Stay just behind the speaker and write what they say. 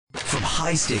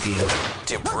high-sticking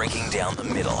to breaking down the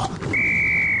middle.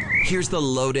 Here's the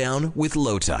Lowdown with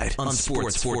Lowetide on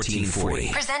Sports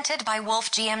 1440. Presented by Wolf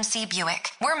GMC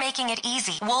Buick. We're making it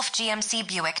easy.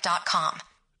 WolfGMCBuick.com.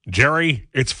 Jerry,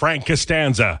 it's Frank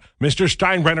Costanza. Mr.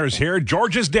 Steinbrenner's here.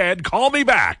 George is dead. Call me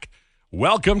back.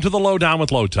 Welcome to the Lowdown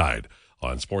with Lowetide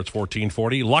on Sports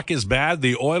 1440. Luck is bad.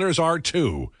 The Oilers are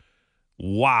too.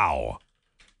 Wow.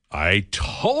 I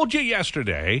told you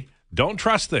yesterday, don't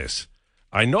trust this.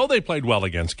 I know they played well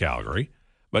against Calgary,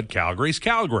 but Calgary's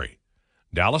Calgary.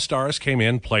 Dallas Stars came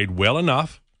in, played well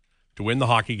enough to win the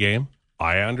hockey game.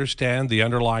 I understand the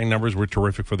underlying numbers were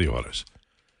terrific for the Oilers.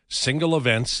 Single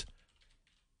events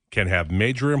can have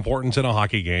major importance in a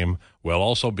hockey game while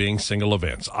also being single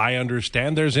events. I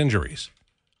understand there's injuries.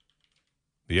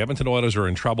 The Edmonton Oilers are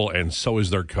in trouble, and so is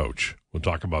their coach. We'll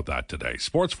talk about that today.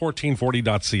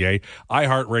 Sports1440.ca,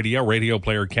 iHeartRadio, Radio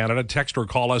Player Canada. Text or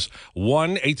call us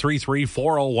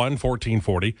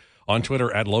 1-833-401-1440. On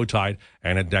Twitter at Lowetide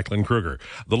and at Declan Kruger.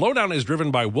 The Lowdown is driven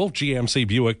by Wolf GMC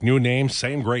Buick. New name,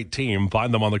 same great team.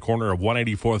 Find them on the corner of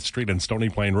 184th Street and Stony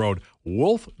Plain Road.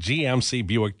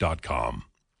 WolfGMCBuick.com.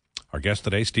 Our guest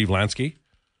today, Steve Lansky,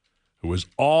 who was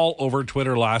all over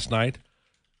Twitter last night,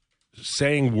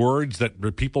 saying words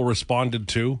that people responded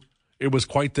to. It was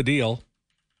quite the deal.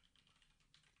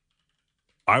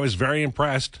 I was very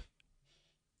impressed.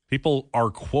 People are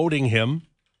quoting him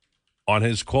on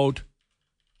his quote,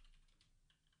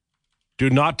 "Do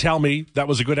not tell me that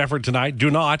was a good effort tonight. Do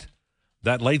not.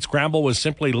 That late scramble was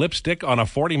simply lipstick on a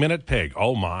 40-minute pig."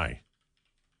 Oh, my.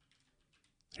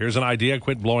 Here's an idea.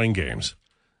 Quit blowing games.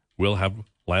 We'll have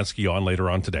Lansky on later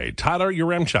on today. Tyler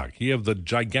Yaremchuk, he of the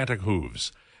gigantic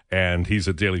hooves, and he's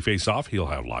at Daily Face-Off. He'll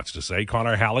have lots to say.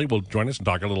 Connor Halley will join us and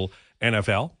talk a little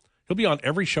NFL. He'll be on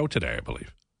every show today, I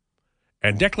believe.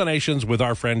 And Declinations with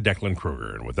our friend Declan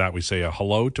Kruger. And with that, we say a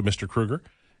hello to Mr. Kruger.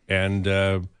 And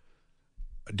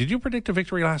did you predict a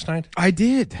victory last night? I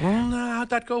did. How'd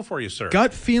that go for you, sir?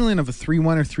 Gut feeling of a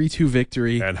 3-1 or 3-2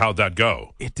 victory. And how'd that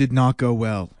go? It did not go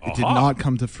well. It did not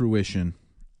come to fruition.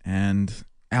 And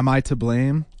am I to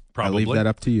blame? Probably. I leave that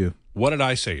up to you. What did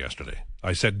I say yesterday?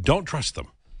 I said, don't trust them.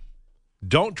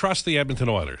 Don't trust the Edmonton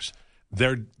Oilers.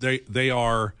 They're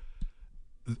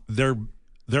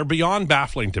beyond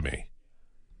baffling to me.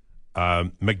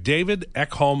 McDavid,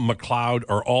 Ekholm, McLeod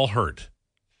are all hurt.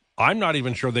 I'm not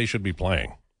even sure they should be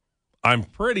playing. I'm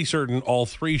pretty certain all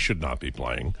three should not be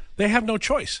playing. They have no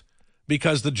choice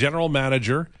because the general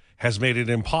manager has made it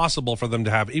impossible for them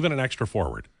to have even an extra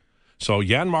forward. So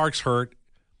Jan Mark's hurt,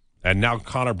 and now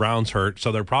Connor Brown's hurt,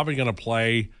 so they're probably going to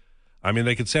play. I mean,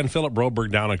 they could send Philip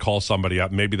Broberg down and call somebody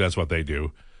up. Maybe that's what they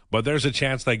do. But there's a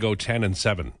chance they go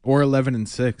 10-7. Or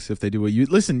 11-6 if they do what you...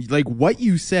 Listen, like what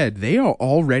you said, they are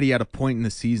already at a point in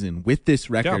the season with this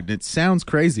record. Yeah. And it sounds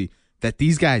crazy that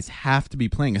these guys have to be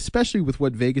playing, especially with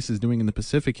what Vegas is doing in the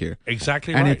Pacific here.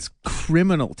 Exactly and right. And it's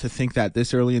criminal to think that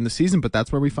this early in the season, but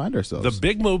that's where we find ourselves. The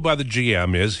big move by the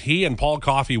GM is he and Paul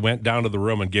Coffey went down to the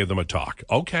room and gave them a talk.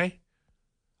 Okay.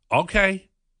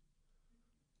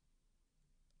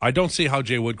 I don't see how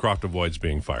Jay Woodcroft avoids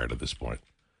being fired at this point.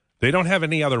 They don't have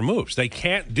any other moves. They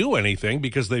can't do anything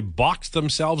because they boxed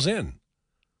themselves in.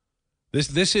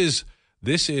 This is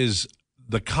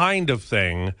the kind of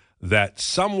thing that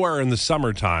somewhere in the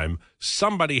summertime,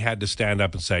 somebody had to stand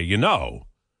up and say,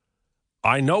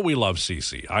 I know we love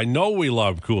Ceci. I know we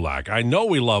love Kulak. I know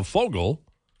we love Fogle.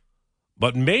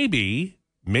 But maybe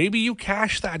you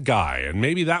cash that guy, and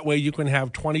maybe that way you can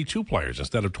have 22 players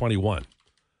instead of 21.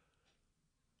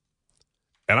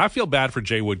 And I feel bad for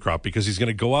Jay Woodcroft because he's going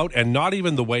to go out and not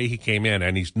even the way he came in,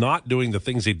 and he's not doing the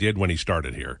things he did when he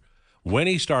started here. When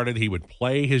he started, he would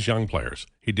play his young players.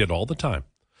 He did all the time.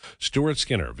 Stuart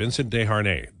Skinner, Vincent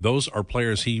Desharnais, those are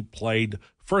players he played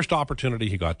first opportunity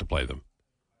he got to play them.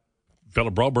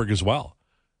 Philip Broberg as well.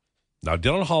 Now,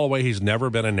 Dylan Holloway he's never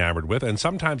been enamored with, and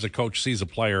sometimes a coach sees a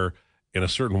player in a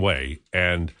certain way,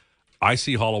 and I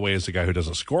see Holloway as a guy who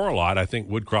doesn't score a lot. I think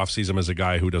Woodcroft sees him as a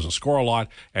guy who doesn't score a lot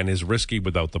and is risky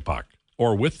without the puck,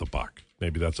 or with the puck.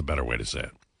 Maybe that's a better way to say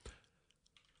it.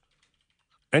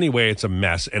 Anyway, it's a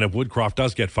mess, and if Woodcroft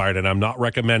does get fired, and I'm not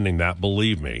recommending that,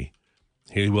 believe me,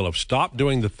 he will have stopped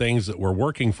doing the things that were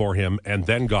working for him and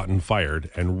then gotten fired,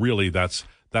 and really that's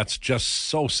just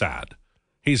so sad.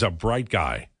 He's a bright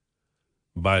guy,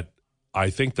 but I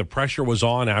think the pressure was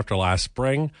on after last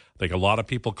spring. I think a lot of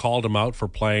people called him out for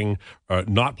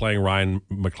not playing Ryan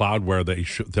McLeod where they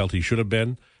felt he should have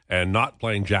been, and not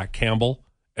playing Jack Campbell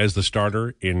as the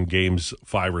starter in games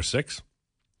 5 or 6.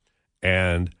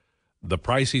 And the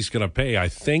price he's going to pay, I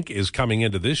think, is coming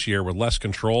into this year with less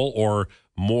control or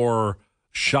more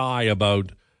shy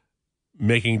about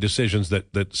making decisions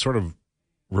that sort of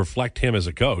reflect him as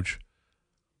a coach.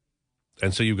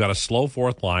 And so you've got a slow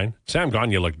fourth line. Sam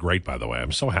Gagner looked great, by the way.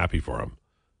 I'm so happy for him.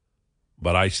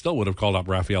 But I still would have called up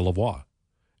Raphael Lavoie.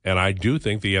 And I do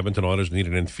think the Edmonton Oilers need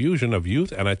an infusion of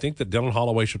youth, and I think that Dylan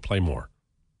Holloway should play more.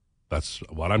 That's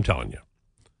what I'm telling you.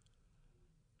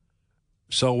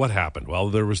 So what happened? Well,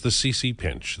 there was the CC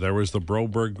pinch. There was the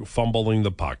Broberg fumbling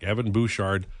the puck. Evan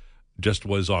Bouchard just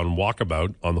was on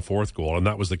walkabout on the fourth goal, and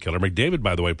that was the killer. McDavid,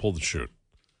 by the way, pulled the shoot.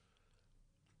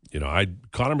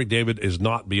 Connor McDavid is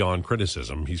not beyond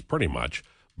criticism. He's pretty much,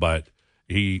 but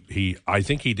I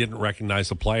think he didn't recognize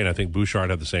the play, and I think Bouchard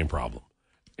had the same problem.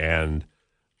 And,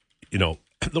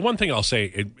 the one thing I'll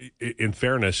say in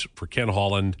fairness for Ken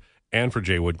Holland and for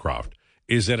Jay Woodcroft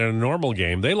is that in a normal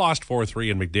game, they lost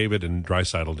 4-3, and McDavid and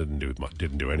Draisaitl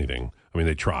didn't do anything. I mean,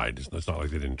 they tried. It's not like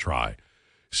they didn't try.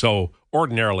 So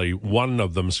ordinarily, one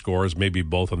of them scores, maybe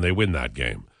both, and they win that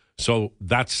game. So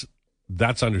that's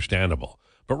understandable.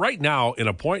 But right now, in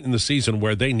a point in the season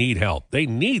where they need help, they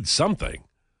need something.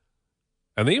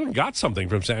 And they even got something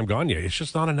from Sam Gagner. It's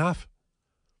just not enough.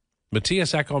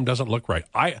 Matthias Ekholm doesn't look right.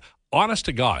 Honest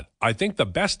to God, I think the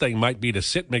best thing might be to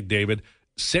sit McDavid,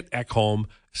 sit Ekholm,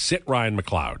 sit Ryan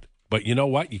McLeod. But you know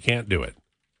what? You can't do it.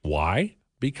 Why?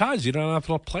 Because you don't have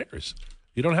enough players.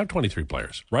 You don't have 23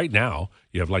 players. Right now,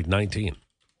 you have like 19.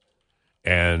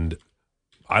 And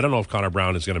I don't know if Connor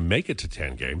Brown is going to make it to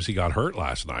 10 games. He got hurt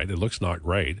last night. It looks not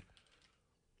great.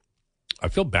 I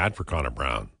feel bad for Connor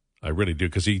Brown. I really do,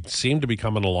 because he seemed to be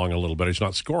coming along a little bit. He's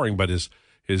not scoring, but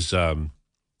his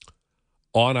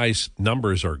on-ice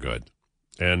numbers are good.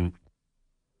 And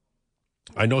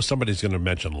I know somebody's going to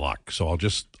mention luck, so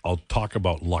I'll talk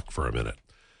about luck for a minute.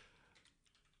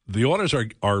 The Oilers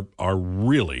are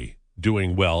really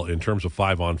doing well in terms of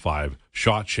 5-on-5,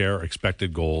 shot share,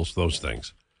 expected goals, those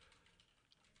things.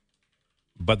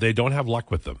 But they don't have luck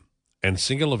with them, and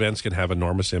single events can have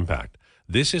enormous impact.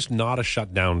 This is not a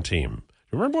shutdown team.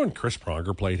 Remember when Chris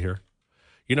Pronger played here?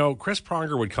 Chris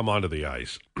Pronger would come onto the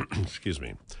ice, excuse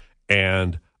me,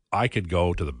 and I could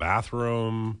go to the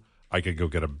bathroom, I could go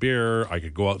get a beer, I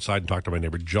could go outside and talk to my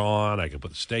neighbor John, I could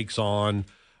put the steaks on.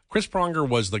 Chris Pronger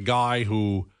was the guy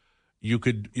who you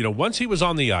could, once he was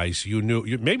on the ice, you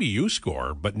knew, maybe you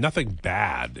score, but nothing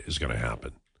bad is going to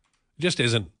happen. It just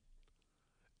isn't.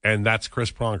 And that's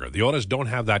Chris Pronger. The Oilers don't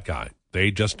have that guy.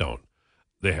 They just don't.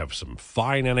 They have some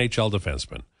fine NHL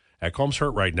defensemen. Ekholm's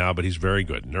hurt right now, but he's very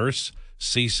good. Nurse,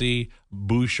 Ceci,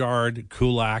 Bouchard,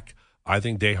 Kulak. I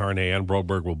think Desharnais and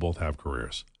Broberg will both have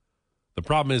careers. The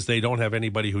problem is they don't have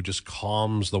anybody who just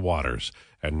calms the waters.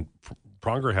 And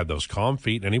Pronger had those calm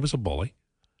feet, and he was a bully.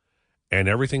 And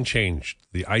everything changed.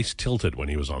 The ice tilted when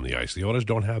he was on the ice. The Oilers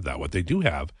don't have that. What they do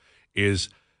have is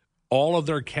all of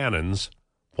their cannons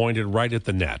pointed right at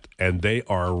the net, and they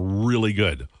are really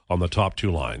good on the top two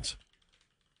lines.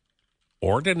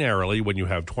 Ordinarily, when you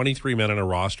have 23 men on a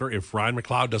roster, if Ryan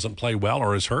McLeod doesn't play well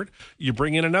or is hurt, you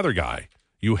bring in another guy.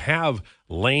 You have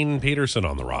Lane Peterson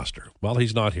on the roster. Well,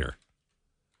 he's not here.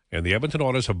 And the Edmonton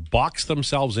Oilers have boxed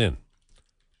themselves in.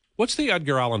 What's the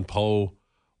Edgar Allan Poe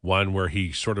one where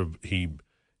he sort of he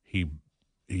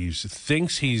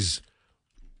thinks he's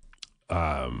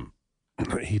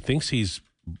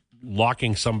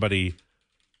locking somebody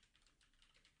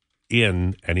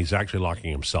in and he's actually locking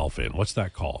himself in? What's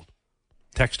that called?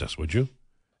 Text us, would you?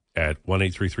 At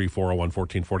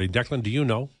 1-833-401-1440. Declan, do you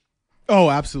know? Oh,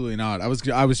 absolutely not. I was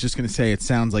just going to say it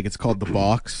sounds like it's called The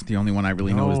Box. The only one I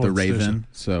really know is The Raven.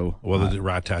 So, the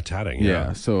rat-tat-tatting.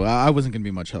 Yeah, so I wasn't going to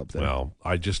be much help there. Well,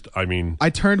 I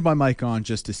turned my mic on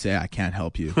just to say I can't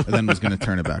help you, and then was going to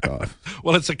turn it back off.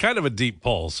 Well, it's a kind of a deep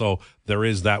pull, so there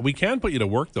is that. We can put you to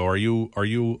work, though. Are you?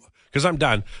 Because I'm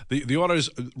done. The Oilers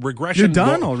regression. You're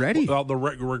done already. Well, the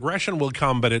regression will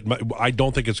come, but I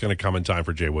don't think it's going to come in time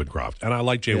for Jay Woodcroft. And I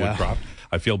like Jay Woodcroft.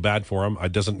 I feel bad for him.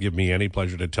 It doesn't give me any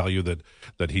pleasure to tell you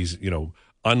that he's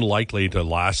unlikely to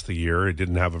last the year. He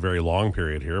didn't have a very long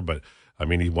period here, but I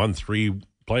mean he won 3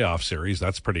 playoff series.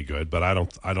 That's pretty good. But I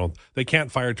don't. They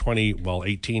can't fire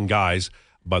 18 guys,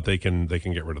 but they can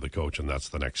get rid of the coach, and that's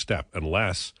the next step.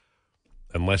 Unless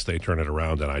they turn it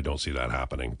around, and I don't see that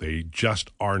happening. They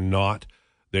just are not.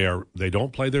 They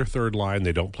don't play their third line.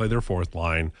 They don't play their fourth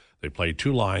line. They play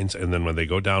 2 lines, and then when they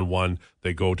go down 1,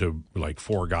 they go to like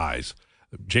 4 guys.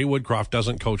 Jay Woodcroft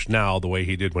doesn't coach now the way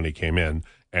he did when he came in,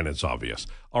 and it's obvious.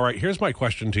 All right, here's my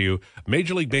question to you.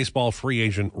 Major League Baseball free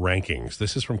agent rankings.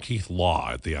 This is from Keith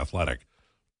Law at The Athletic.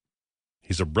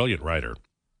 He's a brilliant writer.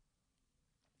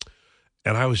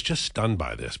 And I was just stunned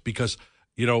by this because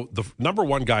the number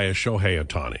 1 guy is Shohei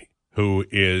Ohtani, who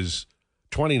is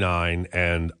 29,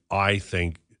 and I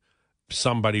think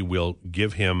somebody will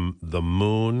give him the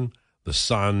moon, the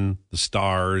Sun, the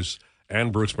Stars,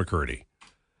 and Bruce McCurdy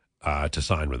to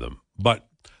sign with them. But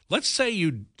let's say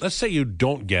you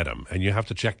don't get him and you have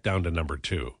to check down to number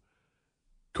 2.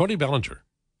 Cody Bellinger,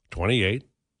 28,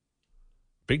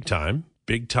 big time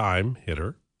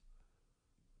hitter.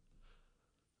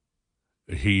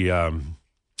 He,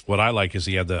 what I like is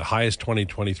he had the highest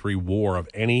 2023 WAR of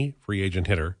any free agent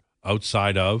hitter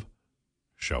outside of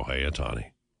Shohei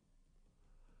Ohtani.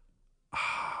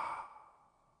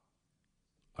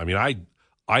 I mean,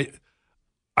 I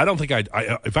don't think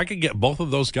if I could get both of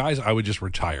those guys, I would just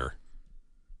retire.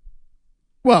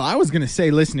 Well, I was going to say,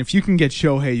 listen, if you can get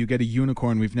Shohei, you get a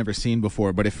unicorn we've never seen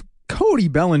before. But if Cody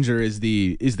Bellinger is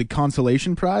the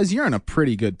consolation prize, you're in a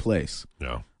pretty good place.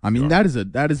 Yeah. I mean, that is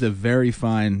a very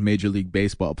fine Major League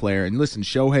Baseball player. And listen,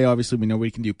 Shohei, obviously, we know what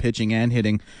he can do pitching and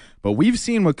hitting. But we've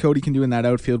seen what Cody can do in that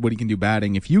outfield, what he can do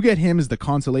batting. If you get him as the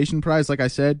consolation prize, like I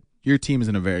said, your team is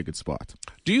in a very good spot.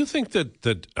 Do you think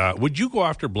that would you go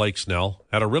after Blake Snell?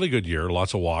 Had a really good year,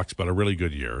 lots of walks, but a really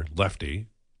good year. Lefty.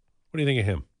 What do you think of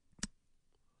him?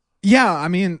 Yeah, I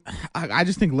mean, I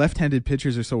just think left-handed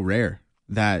pitchers are so rare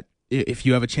that if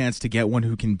you have a chance to get one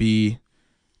who can be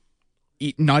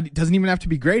doesn't even have to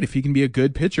be great. If he can be a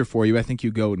good pitcher for you, I think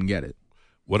you go and get it.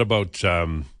 What about,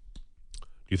 do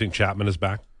you think Chapman is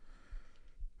back?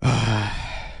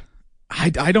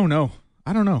 I don't know.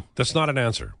 I don't know. That's not an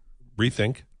answer.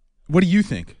 Rethink. What do you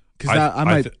think?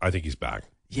 Because I think he's back.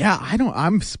 Yeah,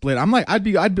 I'm split.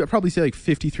 I'd probably say like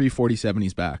 53-47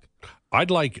 he's back.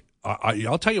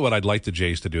 I'll tell you what I'd like the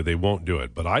Jays to do. They won't do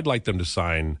it, but I would like them to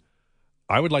sign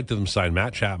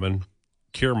Matt Chapman,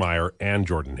 Kiermaier, and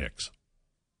Jordan Hicks.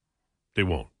 They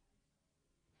won't.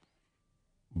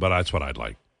 But that's what I'd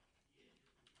like.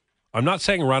 I'm not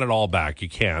saying run it all back. You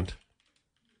can't.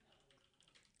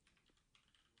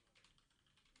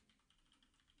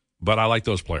 But I like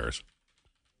those players.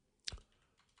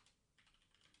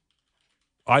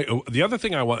 The other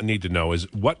thing I need to know is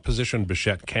what position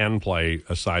Bichette can play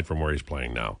aside from where he's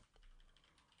playing now.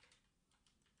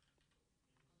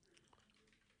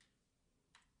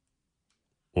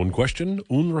 Un question,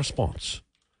 un response.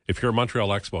 If you're a Montreal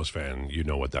Expos fan, you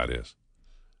know what that is.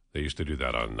 They used to do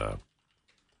that on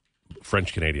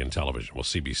French-Canadian television, well,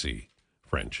 CBC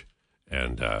French.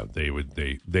 And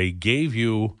they gave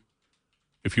you,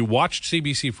 if you watched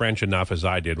CBC French enough as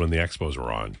I did when the Expos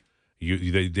were on,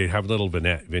 they have little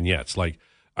vignettes. Like,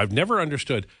 I've never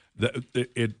understood,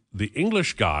 the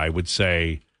English guy would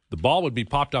say, the ball would be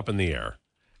popped up in the air,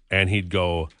 and he'd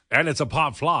go, and it's a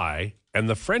pop fly, and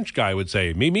the French guy would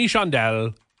say, Mimi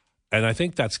Chandelle, and I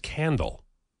think that's candle,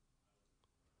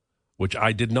 which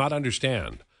I did not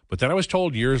understand. But then I was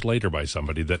told years later by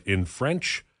somebody that in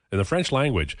the French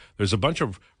language, there's a bunch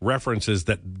of references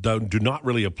that do not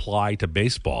really apply to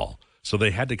baseball, so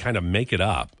they had to kind of make it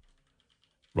up.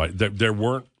 Right? There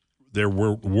were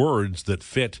words that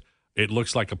fit. It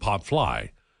looks like a pop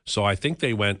fly, so I think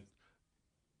they went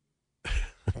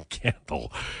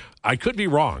candle. I could be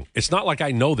wrong. It's not like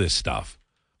I know this stuff.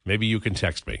 Maybe you can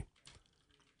text me.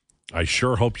 I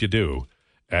sure hope you do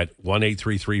at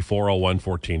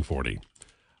 1-833-401-1440.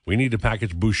 We need to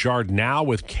package Bouchard now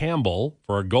with Campbell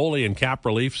for a goalie and cap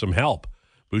relief, some help.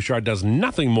 Bouchard does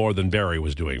nothing more than Barry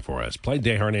was doing for us. Play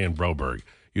Desharnais and Broberg.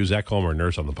 Use Ekholm or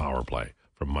Nurse on the power play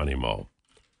from Money Mo.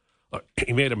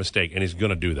 He made a mistake, and he's going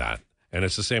to do that. And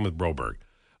it's the same with Broberg.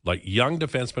 Like, young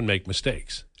defensemen make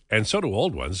mistakes, and so do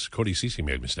old ones. Cody Ceci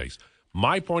made mistakes.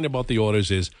 My point about the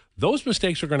Oilers is those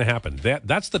mistakes are going to happen.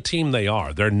 That's the team they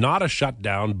are. They're not a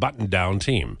shut-down, button-down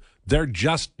team. They're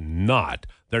just not.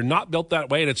 They're not built that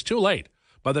way, and it's too late.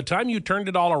 By the time you turned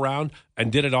it all around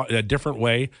and did it a different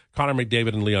way, Connor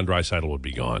McDavid and Leon Draisaitl would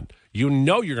be gone. You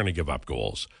know you're going to give up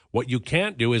goals. What you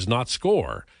can't do is not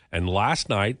score. And last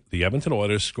night, the Edmonton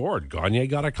Oilers scored. Gagner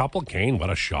got a couple. Kane, what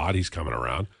a shot. He's coming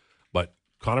around. But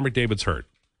Connor McDavid's hurt.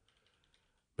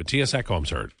 Matthias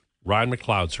Ekholm's hurt. Ryan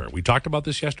McLeod's hurt. We talked about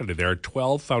this yesterday. There are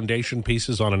 12 foundation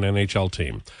pieces on an NHL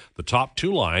team. The top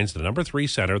 2 lines, the number 3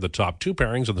 center, the top 2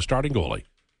 pairings, and the starting goalie.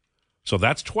 So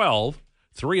that's 12.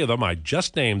 3 of them, I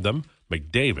just named them,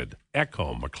 McDavid,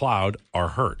 Ekholm, McLeod, are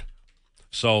hurt.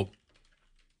 So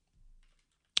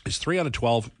is 3 out of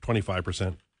 12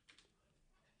 25%?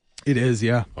 It is,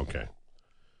 yeah. Okay.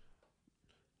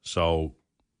 So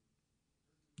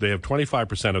they have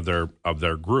 25% of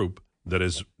their group that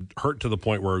is hurt to the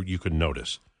point where you can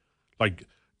notice. Like,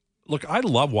 look, I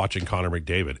love watching Connor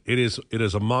McDavid. It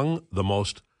is among the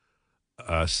most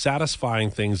satisfying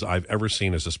things I've ever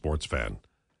seen as a sports fan.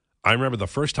 I remember the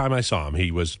first time I saw him,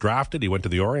 he was drafted. He went to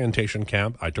the orientation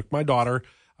camp. I took my daughter.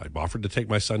 I offered to take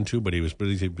my son too, but he was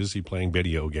busy playing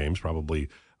video games, probably,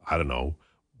 I don't know,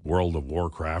 World of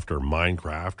Warcraft or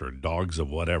Minecraft or Dogs of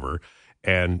whatever.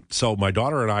 And so my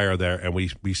daughter and I are there, and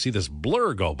we see this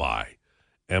blur go by.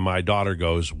 And my daughter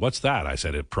goes, "What's that?" I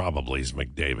said, "It probably is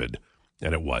McDavid."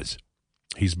 And it was.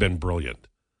 He's been brilliant.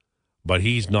 But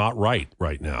he's not right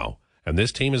now. And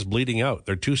this team is bleeding out.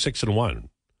 They're 2-6-1.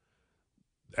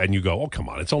 And you go, "Oh, come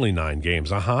on. It's only 9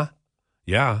 games." Uh-huh.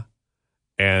 Yeah.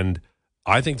 And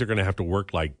I think they're going to have to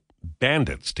work like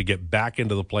bandits to get back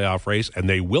into the playoff race, and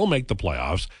they will make the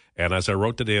playoffs. And as I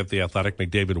wrote today at The Athletic,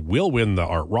 McDavid will win the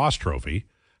Art Ross Trophy.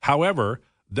 However,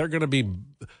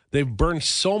 they've burned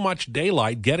so much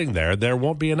daylight getting there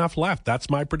won't be enough left. That's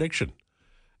my prediction.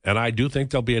 And I do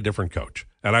think there'll be a different coach.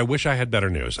 And I wish I had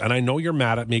better news. And I know you're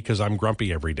mad at me because I'm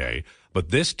grumpy every day. But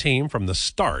this team from the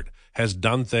start has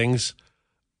done things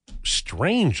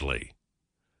strangely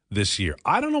this year.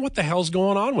 I don't know what the hell's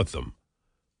going on with them.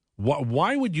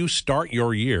 Why would you start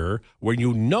your year when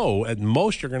you know at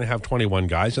most you're going to have 21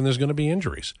 guys and there's going to be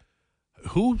injuries?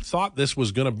 Who thought this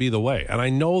was going to be the way? And I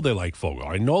know they like Fogle.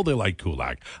 I know they like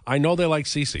Kulak. I know they like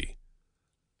Cece.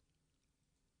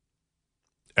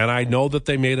 And I know that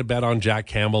they made a bet on Jack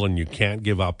Campbell, and you can't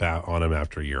give up on him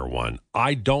after year one.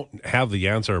 I don't have the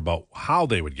answer about how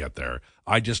they would get there.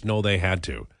 I just know they had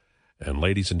to. And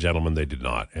ladies and gentlemen, they did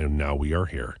not. And now we are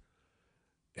here.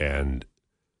 And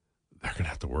they're going to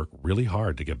have to work really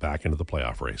hard to get back into the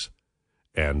playoff race.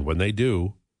 And when they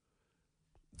do,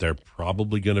 they're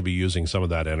probably going to be using some of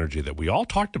that energy that we all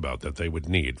talked about that they would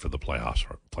need for the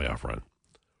playoff run.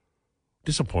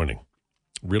 Disappointing.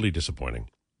 Really disappointing.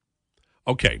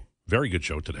 Okay, very good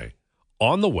show today.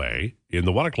 On the way, in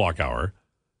the 1 o'clock hour,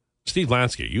 Steve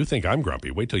Lansky. You think I'm grumpy.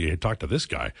 Wait till you talk to this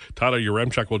guy. Tyler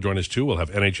Yaremchuk will join us too. We'll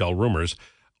have NHL rumors.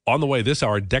 On the way this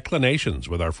hour, declinations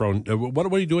with our friend.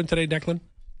 What are you doing today, Declan?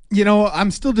 You know,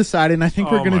 I'm still deciding. I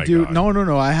think we're going to do... God.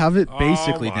 No. I have it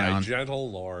basically down. Oh, my gentle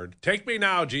Lord. Take me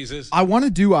now, Jesus. I want to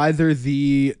do either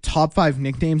the top 5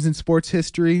 nicknames in sports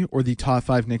history or the top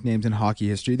 5 nicknames in hockey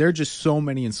history. There are just so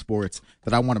many in sports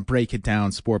that I want to break it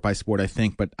down sport by sport, I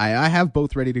think. But I have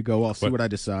both ready to go. I'll see what I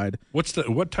decide.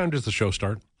 What time does the show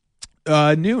start?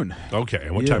 Noon. Okay,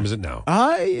 and what time is it now?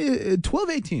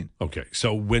 12:18. Okay,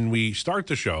 so when we start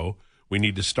the show, we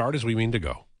need to start as we mean to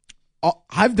go.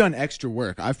 I've done extra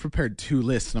work. I've prepared 2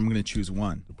 lists, and I'm going to choose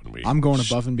one. I'm going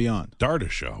above and beyond. Start a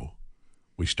show.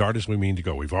 We start as we mean to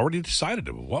go. We've already decided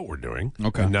what we're doing.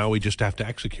 Okay. And now we just have to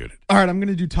execute it. All right, I'm going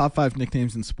to do top 5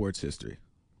 nicknames in sports history.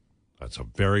 That's a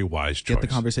very wise choice. Get the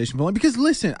conversation going. Because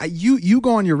listen, you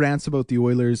go on your rants about the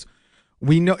Oilers.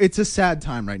 We know it's a sad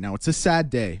time right now. It's a sad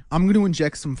day. I'm going to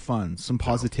inject some fun, some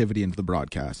positivity into the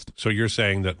broadcast. So you're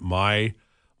saying that my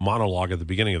monologue at the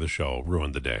beginning of the show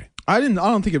ruined the day? I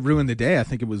don't think it ruined the day. I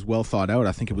think it was well thought out.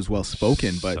 I think it was well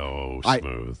spoken. But so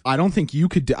smooth. I don't think you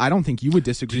could. I don't think you would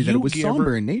disagree that it was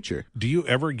somber in nature. Do you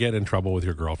ever get in trouble with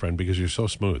your girlfriend because you're so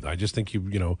smooth? I just think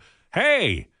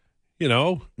hey,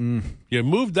 you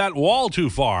moved that wall too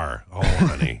far. Oh,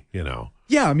 honey,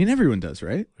 Yeah, I mean everyone does,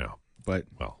 right? Yeah, but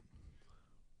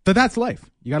that's life.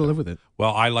 You got to live with it.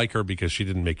 Well, I like her because she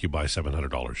didn't make you buy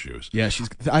 $700 shoes. Yeah,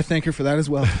 I thank her for that as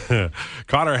well.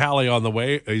 Connor Halley on the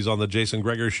way. He's on the Jason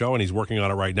Greger show, and he's working on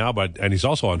it right now. And he's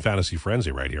also on Fantasy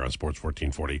Frenzy right here on Sports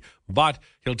 1440. But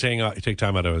he'll take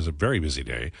time out of his very busy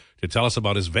day to tell us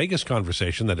about his Vegas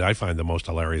conversation that I find the most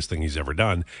hilarious thing he's ever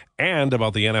done, and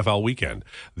about the NFL weekend.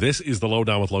 This is the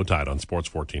Lowdown with Lowetide on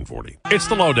Sports 1440. It's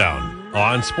the Lowdown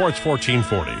on Sports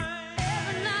 1440.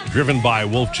 Driven by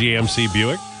Wolf GMC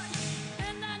Buick.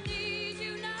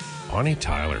 Bonnie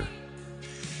Tyler.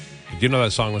 Did you know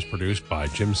that song was produced by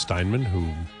Jim Steinman, who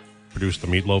produced the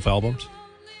Meatloaf albums?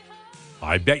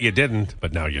 I bet you didn't,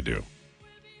 but now you do.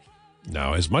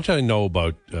 Now, as much as I know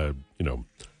about,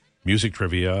 music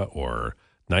trivia or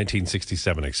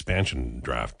 1967 expansion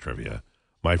draft trivia,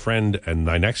 my friend and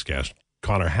my next guest,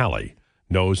 Connor Halley,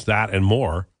 knows that and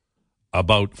more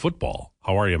about football.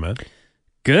 How are you, man?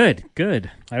 Good.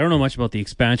 I don't know much about the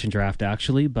expansion draft,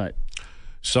 actually, but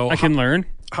I can learn.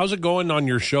 How's it going on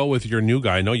your show with your new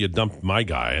guy? I know you dumped my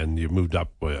guy and you moved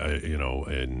up,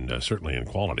 certainly in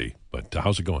quality. But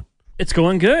how's it going? It's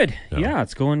going good. Yeah,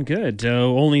 it's going good.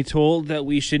 Only told that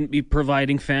we shouldn't be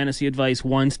providing fantasy advice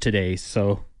once today,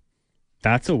 so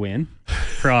that's a win.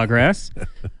 Progress.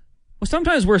 Well,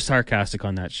 sometimes we're sarcastic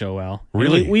on that show, Al.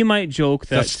 Really? We might joke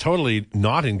that's totally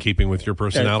not in keeping with your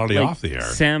personality off the air.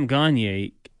 Sam Gagner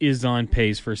is on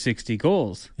pace for 60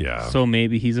 goals. Yeah. So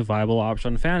maybe he's a viable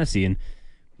option on fantasy. And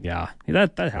yeah,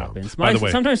 that happens. By the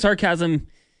way, sometimes sarcasm,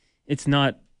 it's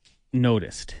not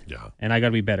noticed. Yeah. And I got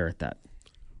to be better at that.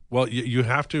 Well, you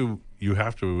have to,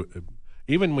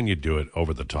 even when you do it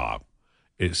over the top,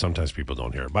 sometimes people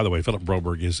don't hear it. By the way, Philip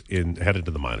Broberg is headed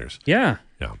to the minors. Yeah.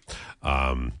 Yeah.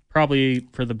 Probably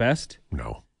for the best.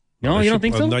 No. No, you don't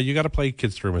think so? No, you got to play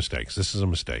kids through mistakes. This is a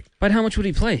mistake. But how much would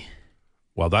he play?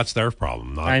 Well, that's their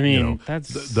problem. Not, I mean, you know,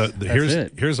 that's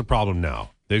it. Here's the problem now.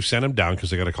 They've sent him down because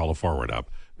they got to call a forward up.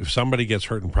 If somebody gets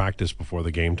hurt in practice before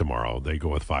the game tomorrow, they go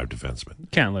with 5 defensemen.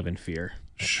 Can't live in fear.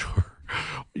 Sure.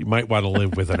 You might want to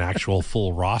live with an actual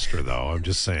full roster, though. I'm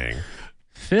just saying.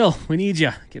 Phil, we need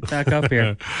you. Get back up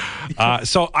here.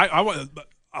 So I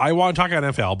want to talk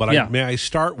NFL, but may I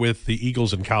start with the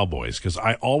Eagles and Cowboys? Because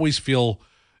I always feel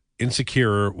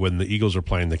insecure when the Eagles are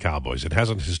playing the Cowboys. It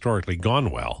hasn't historically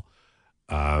gone well.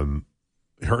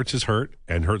 Hurts is hurt,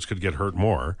 and Hurts could get hurt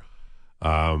more.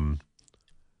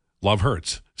 Love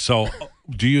Hurts. So,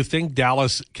 do you think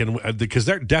Dallas can? Because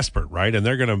they're desperate, right? And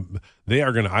they're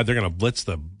gonna blitz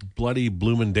the bloody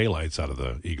bloomin' daylights out of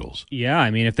the Eagles. Yeah,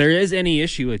 I mean, if there is any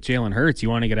issue with Jalen Hurts,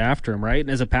 you want to get after him, right? And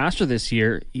as a passer this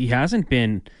year, he hasn't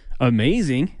been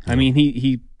amazing. I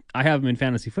mean, I have him in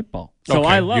fantasy football, so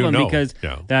I love him because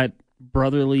that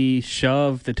brotherly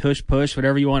shove, the tush push,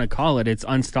 whatever you want to call it, it's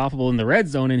unstoppable in the red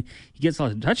zone, and he gets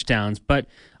lots of touchdowns. But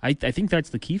I think that's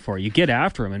the key for it. You get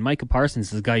after him, and Micah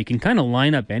Parsons is a guy you can kind of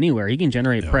line up anywhere. He can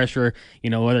generate pressure,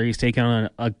 whether he's taking on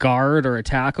a guard or a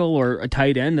tackle or a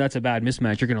tight end. That's a bad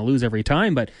mismatch. You're going to lose every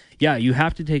time. But, yeah, you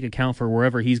have to take account for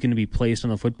wherever he's going to be placed on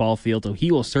the football field, so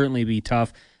he will certainly be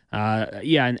tough.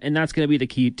 And that's going to be the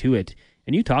key to it.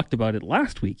 And you talked about it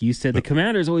last week. You said the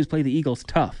Commanders always play the Eagles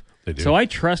tough. They do. So I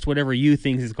trust whatever you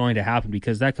think is going to happen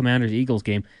because that Commanders-Eagles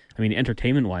game, I mean,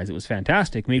 entertainment-wise, it was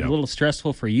fantastic. Maybe a little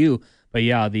stressful for you. But,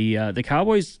 yeah, the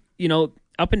Cowboys,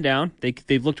 up and down,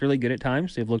 they've looked really good at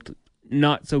times. They've looked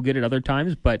not so good at other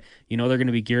times. But, they're going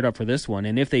to be geared up for this one.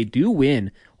 And if they do win,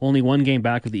 only one game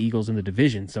back of the Eagles in the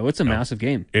division. So it's a massive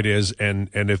game. It is. And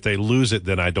if they lose it,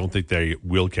 then I don't think they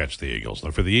will catch the Eagles.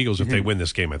 Now, for the Eagles, if they win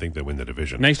this game, I think they win the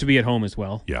division. Nice to be at home as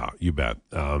well. Yeah, you bet.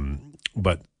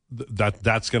 But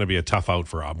that's going to be a tough out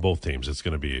for both teams. It's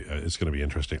going to be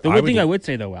interesting. The one thing I would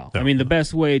say though, Al, I mean, the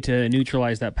best way to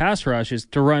neutralize that pass rush is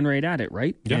to run right at it,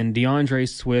 right? Yeah. And DeAndre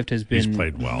Swift has been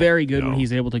played well. Very good when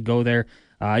he's able to go there.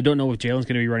 I don't know if Jalen's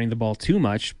going to be running the ball too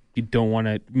much. You don't want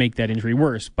to make that injury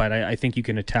worse, but I think you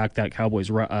can attack that Cowboys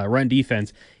run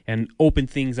defense and open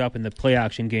things up in the play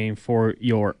action game for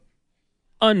your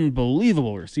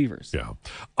unbelievable receivers. Yeah,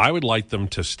 I would like them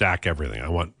to stack everything. I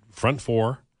want front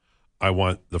four. I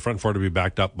want the front four to be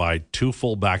backed up by 2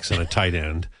 fullbacks and a tight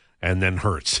end, and then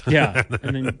Hurts. Yeah,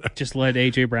 and then just let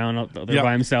A.J. Brown out there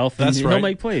by himself, and he'll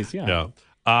make plays. Yeah.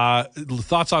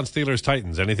 Thoughts on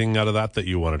Steelers-Titans? Anything out of that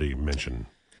you wanted to mention?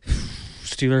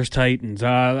 Steelers-Titans.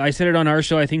 I said it on our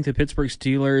show. I think the Pittsburgh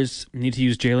Steelers need to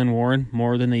use Jaylen Warren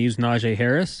more than they use Najee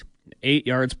Harris. 8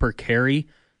 yards per carry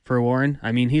for Warren.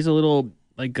 I mean, he's a little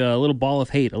ball of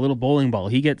hate, a little bowling ball.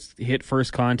 He gets hit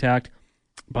first contact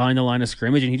behind the line of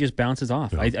scrimmage, and he just bounces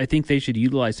off. Yeah. I think they should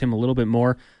utilize him a little bit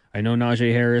more. I know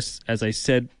Najee Harris, as I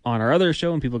said on our other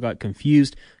show, and people got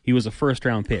confused, he was a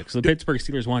first-round pick. So the Pittsburgh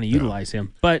Steelers want to utilize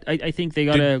him. But I think they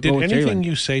got to go with Jaylen. Did anything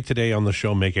you say today on the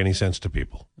show make any sense to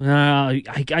people? I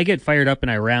get fired up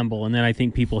and I ramble, and then I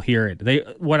think people hear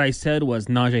it. What I said was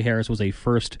Najee Harris was a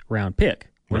first-round pick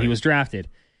when he was drafted.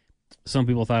 Some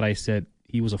people thought I said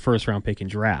he was a first-round pick in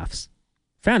drafts.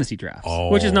 Fantasy drafts,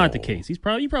 which is not the case. You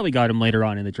probably got him later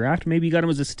on in the draft. Maybe you got him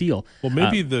as a steal. Well,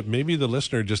 maybe the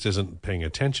listener just isn't paying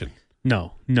attention.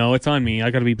 No, it's on me. I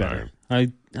got to be better.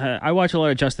 Right. I watch a lot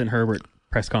of Justin Herbert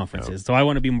press conferences, so I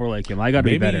want to be more like him. I got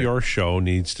to be better. Maybe your show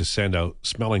needs to send out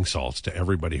smelling salts to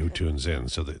everybody who tunes in,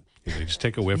 so that they just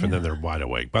take a whiff and then they're wide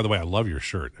awake. By the way, I love your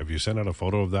shirt. Have you sent out a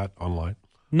photo of that online?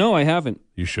 No, I haven't.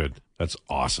 You should. That's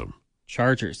awesome.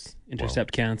 Chargers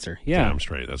intercept cancer. Yeah, damn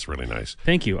straight. That's really nice.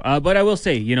 Thank you. But I will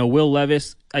say, Will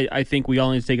Levis, I think we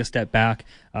all need to take a step back.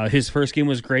 His first game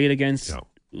was great against,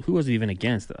 who was it even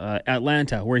against?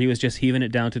 Atlanta, where he was just heaving it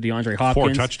down to DeAndre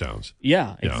Hopkins. 4 touchdowns.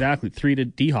 Yeah, exactly. 3 to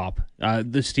D-Hop.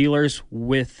 The Steelers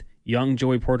with young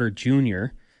Joey Porter Jr.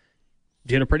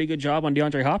 did a pretty good job on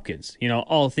DeAndre Hopkins.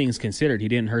 All things considered, he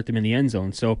didn't hurt them in the end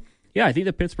zone. So, yeah, I think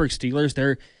the Pittsburgh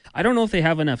Steelers, I don't know if they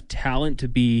have enough talent to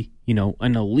be,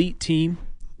 an elite team,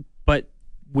 but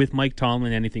with Mike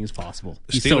Tomlin, anything is possible.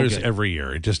 He's Steelers so good. Every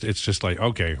year. It's just like,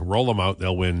 okay, roll them out.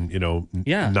 They'll win,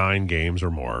 9 games or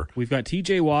more. We've got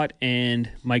TJ Watt and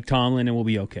Mike Tomlin, and we'll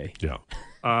be okay. Yeah.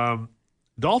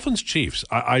 Dolphins Chiefs.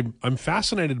 I'm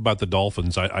fascinated about the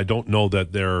Dolphins. I don't know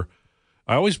that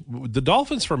the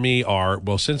Dolphins for me are,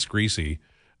 well, since Greasy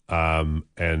and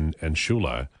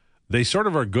Shula, they sort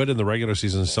of are good in the regular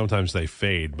season. Sometimes they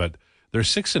fade, but they're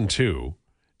 6-2,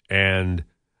 and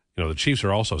the Chiefs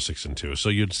are also 6-2. So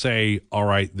you'd say, all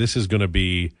right, this is going to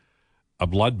be a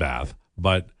bloodbath,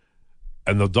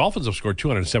 and the Dolphins have scored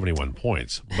 271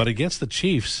 points. But against the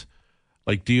Chiefs,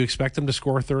 like, do you expect them to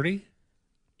score 30?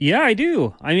 Yeah, I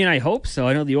do. I mean, I hope so.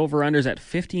 I know the over-under's at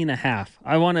 50.5.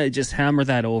 I want to just hammer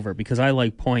that over because I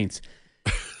like points.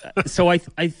 So I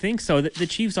think so. The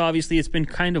Chiefs, obviously, it's been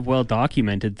kind of well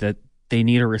documented that they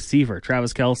need a receiver.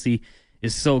 Travis Kelce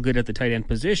is so good at the tight end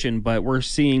position, but we're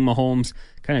seeing Mahomes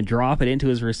kind of drop it into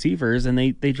his receivers, and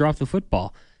they drop the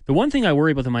football. The one thing I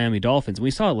worry about the Miami Dolphins, we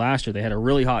saw it last year, they had a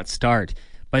really hot start,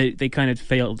 but they kind of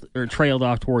failed or trailed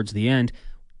off towards the end.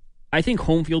 I think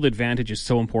home field advantage is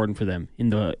so important for them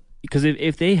because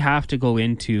if they have to go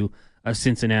into a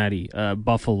Cincinnati, a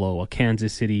Buffalo, a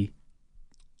Kansas City,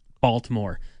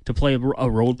 Baltimore to play a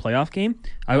road playoff game,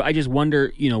 I just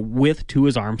wonder, with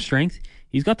Tua's arm strength,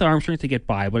 he's got the arm strength to get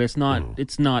by, but it's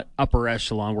not upper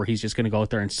echelon where he's just going to go out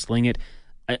there and sling it.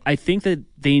 I think that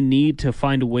they need to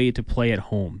find a way to play at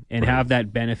home and have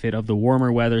that benefit of the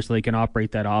warmer weather so they can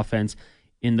operate that offense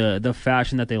in the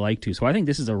fashion that they like to. So I think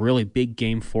this is a really big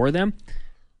game for them.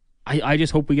 I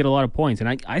just hope we get a lot of points.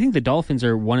 And I think the Dolphins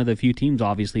are one of the few teams,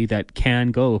 obviously, that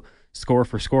can go score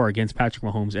for score against Patrick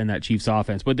Mahomes and that Chiefs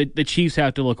offense. But the Chiefs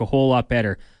have to look a whole lot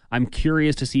better. I'm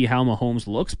curious to see how Mahomes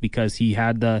looks because he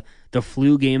had the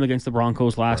flu game against the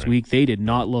Broncos last week. They did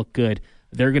not look good.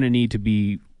 They're going to need to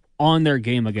be on their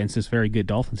game against this very good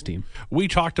Dolphins team. We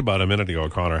talked about a minute ago,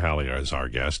 Connor Halley is our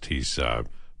guest. He's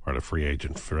part of Free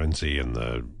Agent Frenzy and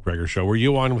the Gregor Show. Were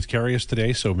you on with Carius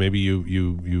today? So maybe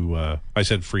you I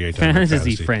said Free Agent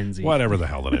Fantasy Frenzy. Whatever the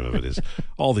hell the name of it is.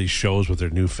 All these shows with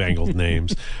their newfangled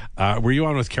names. Were you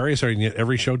on with Carius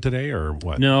every show today or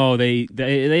what? No, they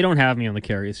don't have me on the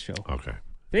Carius show. Okay.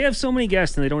 They have so many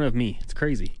guests and they don't have me. It's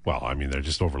crazy. Well, I mean, they're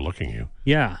just overlooking you.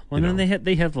 Yeah. Well, then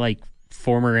they have like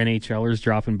former NHLers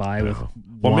dropping by with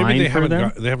maybe they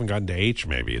them. haven't gotten to H.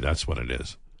 Maybe that's what it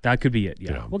is. That could be it.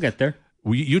 Yeah, we'll get there.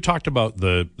 You talked about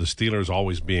the Steelers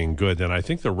always being good, and I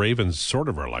think the Ravens sort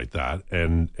of are like that,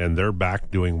 and they're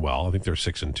back doing well. I think they're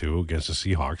 6-2 against the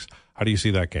Seahawks. How do you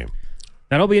see that game?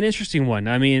 That'll be an interesting one.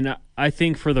 I mean, I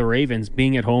think for the Ravens,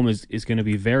 being at home is going to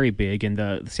be very big, and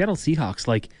the Seattle Seahawks,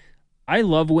 like, I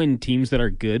love when teams that are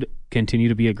good continue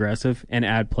to be aggressive and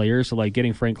add players. So, like,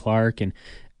 getting Frank Clark and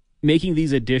making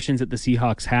these additions that the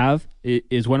Seahawks have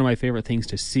is one of my favorite things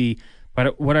to see.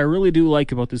 But what I really do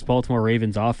like about this Baltimore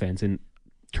Ravens offense, and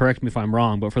correct me if I'm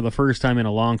wrong, but for the first time in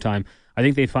a long time, I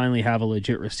think they finally have a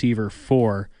legit receiver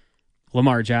for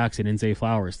Lamar Jackson and Zay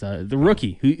Flowers, the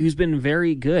rookie, who's been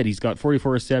very good. He's got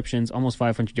 44 receptions, almost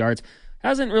 500 yards.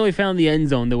 Hasn't really found the end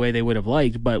zone the way they would have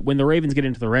liked, but when the Ravens get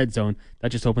into the red zone, that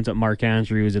just opens up Mark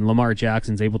Andrews, and Lamar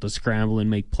Jackson's able to scramble and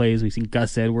make plays. We've seen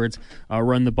Gus Edwards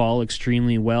run the ball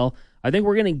extremely well. I think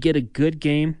we're going to get a good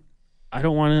game. I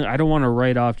don't want to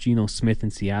write off Geno Smith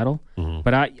in Seattle,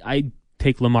 but I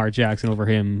take Lamar Jackson over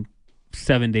him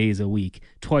 7 days a week,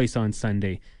 twice on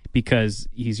Sunday, because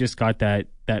he's just got that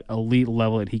elite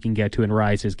level that he can get to and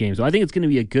rise his game. So I think it's going to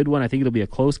be a good one. I think it'll be a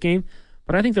close game,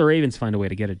 but I think the Ravens find a way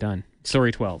to get it done.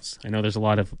 Sorry, 12s. I know there's a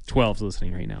lot of 12s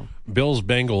listening right now. Bills,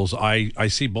 Bengals, I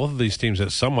see both of these teams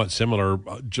as somewhat similar,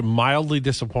 mildly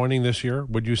disappointing this year,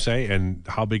 would you say? And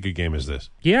how big a game is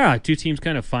this? Yeah, two teams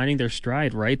kind of finding their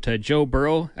stride, right? Joe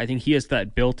Burrow, I think he has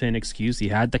that built-in excuse. He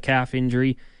had the calf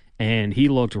injury, and he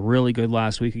looked really good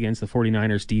last week against the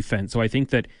 49ers defense. So I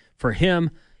think that for him,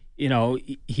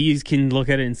 he can look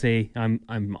at it and say,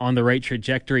 I'm on the right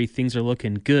trajectory. Things are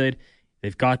looking good.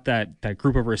 They've got that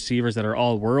group of receivers that are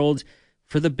all worlds.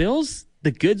 For the Bills, the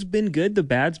good's been good, the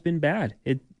bad's been bad.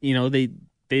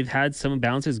 They've had some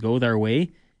bounces go their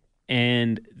way,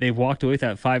 and they've walked away with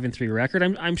that 5-3 record.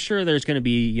 I'm sure there's going to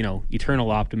be eternal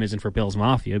optimism for Bills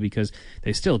Mafia because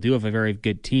they still do have a very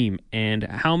good team. And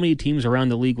how many teams around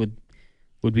the league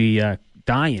would be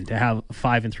dying to have a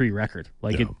 5-3 record?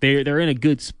 They're in a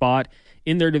good spot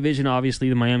in their division. Obviously,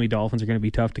 the Miami Dolphins are going to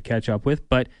be tough to catch up with,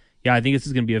 but yeah, I think this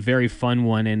is going to be a very fun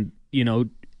one and,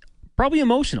 probably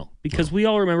emotional because we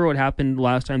all remember what happened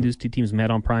last time these two teams met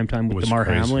on primetime with DeMar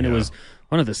Hamlin. Yeah. It was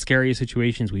one of the scariest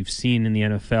situations we've seen in the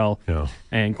NFL. Yeah.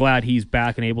 And glad he's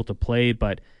back and able to play.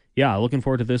 But, yeah, looking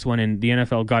forward to this one. And the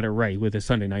NFL got it right with a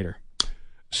Sunday Nighter.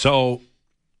 So,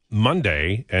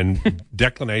 Monday, and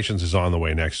Declinations is on the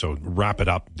way next. So, wrap it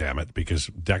up, damn it, because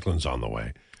Declan's on the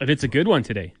way. But it's a good one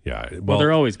today. Yeah. Well,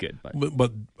 they're always good.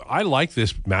 But I like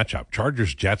this matchup.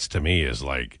 Chargers-Jets to me is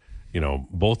like,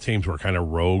 both teams were kind of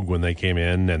rogue when they came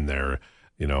in, and they're,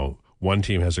 one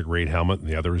team has a great helmet and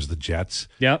the other is the Jets.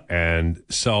 Yep. And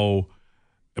so,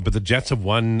 but the Jets have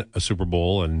won a Super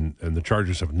Bowl and the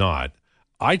Chargers have not.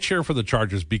 I cheer for the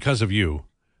Chargers because of you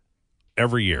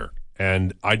every year,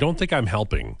 and I don't think I'm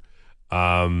helping.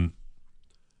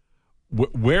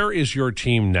 Where is your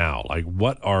team now? Like,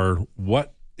 what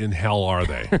in hell are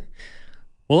they?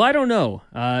 Well, I don't know.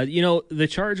 The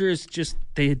Chargers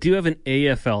they do have an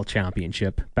AFL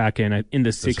championship back in the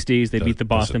 60s. They beat the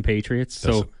Boston Patriots.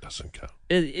 So doesn't count.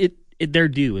 They're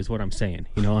due is what I'm saying.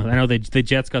 I know the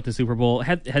Jets got the Super Bowl.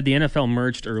 Had the NFL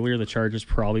merged earlier, the Chargers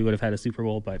probably would have had a Super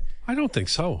Bowl, but I don't think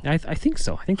so. I think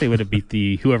so. I think they would have beat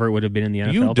whoever it would have been in the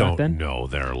NFL back then. You don't know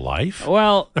their life.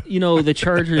 Well, the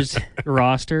Chargers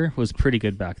roster was pretty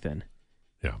good back then.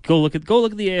 Yeah. Go look at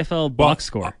the AFL box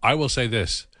score. I will say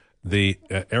this. The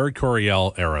Eric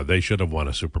Coryell era, they should have won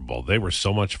a Super Bowl. They were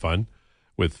so much fun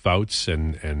with Fouts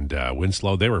and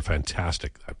Winslow. They were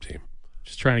fantastic, that team.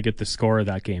 Just trying to get the score of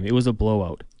that game. It was a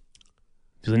blowout.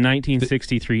 It was a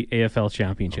 1963 AFL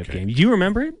championship game. Do you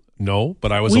remember it? No,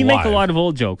 but I was alive. We make a lot of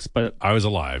old jokes, but I was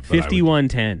alive.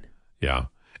 51-10. Yeah.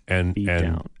 And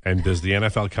does the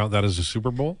NFL count that as a Super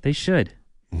Bowl? They should.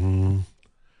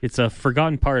 It's a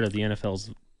forgotten part of the NFL's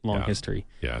long history.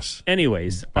 Yes.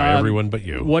 Anyways. By everyone but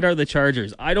you. What are the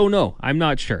Chargers? I don't know. I'm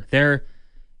not sure.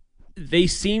 They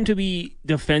seem to be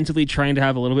defensively trying to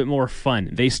have a little bit more fun.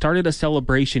 They started a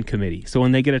celebration committee. So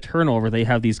when they get a turnover, they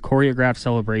have these choreographed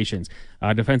celebrations.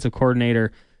 Defensive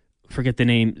coordinator, forget the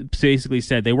name, basically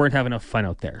said they weren't having enough fun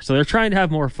out there. So they're trying to have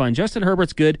more fun. Justin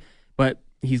Herbert's good, but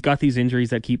he's got these injuries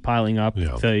that keep piling up.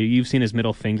 Yeah. So you've seen his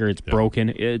middle finger. It's broken.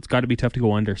 It's got to be tough to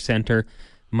go under center.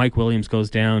 Mike Williams goes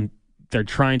down. They're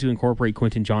trying to incorporate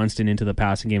Quentin Johnston into the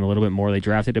passing game a little bit more. They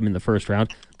drafted him in the first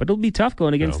round, but it'll be tough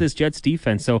going against this Jets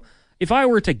defense. So if I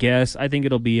were to guess, I think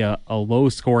it'll be a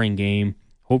low-scoring game.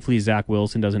 Hopefully Zach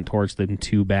Wilson doesn't torch them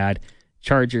too bad.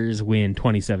 Chargers win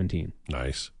 2017.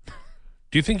 Nice.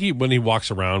 Do you think when he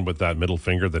walks around with that middle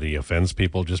finger that he offends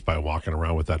people just by walking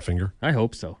around with that finger? I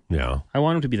hope so. Yeah. I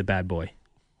want him to be the bad boy.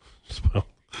 Well,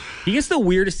 he gets the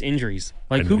weirdest injuries.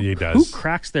 Like he does. Who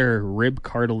cracks their rib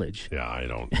cartilage? Yeah, I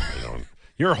don't.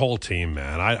 Your whole team,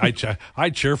 man. I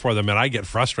cheer for them, and I get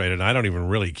frustrated, and I don't even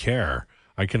really care.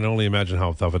 I can only imagine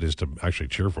how tough it is to actually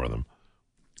cheer for them.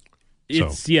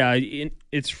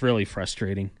 It's really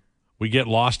frustrating. We get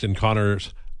lost in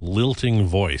Connor's lilting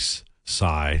voice,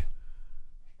 sigh.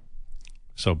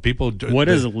 So people... What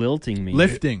does lilting mean?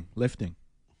 Lifting.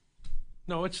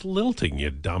 No, it's lilting, you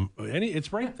dumb...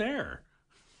 It's right there.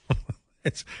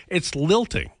 It's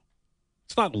lilting.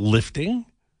 It's not lifting.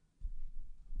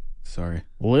 Sorry.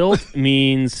 Lilt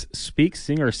means speak,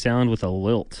 sing, or sound with a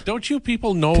lilt. Don't you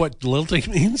people know what lilting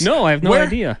means? No, I have no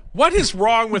idea. What is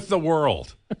wrong with the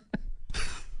world?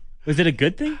 Was it a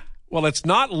good thing? Well, it's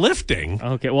not lifting.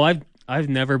 Okay, well, I've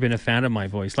never been a fan of my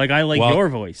voice. Like, I like your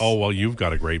voice. Oh, well, you've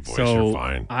got a great voice. So you're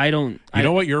fine. You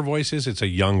know what your voice is? It's a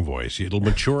young voice. It'll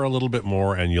mature a little bit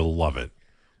more, and you'll love it.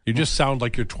 You just sound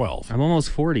like you're 12. I'm almost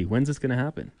 40. When's this going to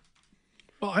happen?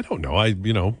 Well, I don't know.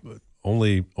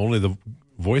 Only the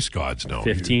voice gods know.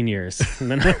 15 years.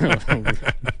 And then I'll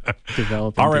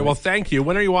develop. All right. Well, thank you.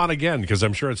 When are you on again? Because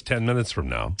I'm sure it's 10 minutes from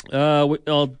now.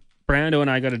 Brando and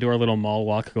I got to do our little mall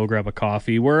walk, go grab a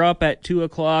coffee. We're up at 2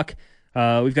 o'clock.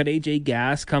 We've got AJ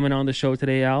Gass coming on the show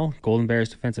today, Al. Golden Bears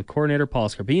defensive coordinator, Paul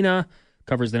Scarbina,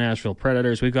 covers the Nashville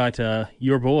Predators. We've got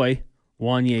your boy,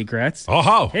 Wanye Gretz.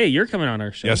 Oh, hey, you're coming on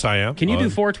our show. Yes, I am. Can you do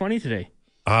 420 today?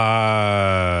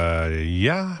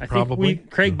 Yeah, probably.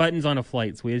 Craig Button's on a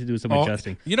flight, so we had to do some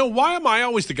adjusting. Why am I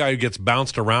always the guy who gets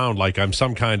bounced around like I'm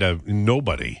some kind of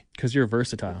nobody? Because you're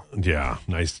versatile. Yeah,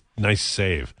 nice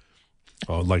save.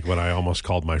 Oh, like when I almost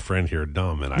called my friend here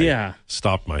dumb, and I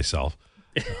stopped myself.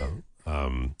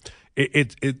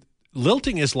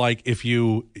 Lilting is like have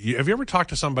you ever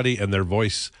talked to somebody and their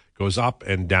voice goes up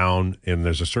and down and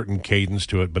there's a certain cadence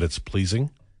to it, but it's pleasing?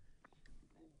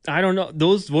 I don't know.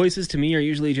 Those voices to me are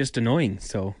usually just annoying.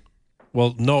 So,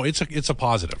 well, no, it's a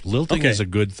positive. Lilting is a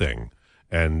good thing,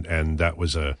 and that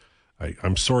was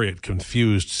I'm sorry it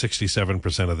confused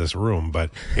 67% of this room,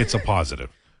 but it's a positive.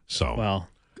 So, well,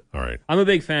 all right. I'm a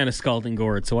big fan of Scalding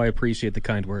Gourd, so I appreciate the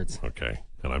kind words. Okay,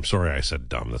 and I'm sorry I said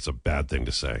dumb. That's a bad thing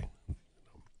to say,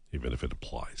 even if it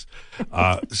applies.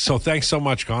 So thanks so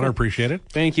much, Connor. Appreciate it.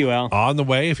 Thank you, Al. On the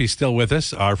way, if he's still with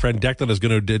us, our friend Declan is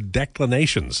going to do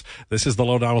declinations. This is the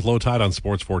Lowdown with Lowetide on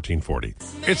Sports 1440.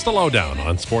 It's the Lowdown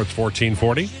on Sports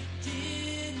 1440.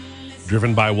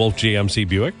 Driven by Wolf GMC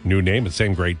Buick. New name, but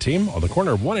same great team. On the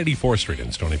corner of 184th Street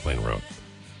and Stony Plain Road.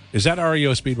 Is that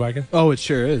REO Speedwagon? Oh, it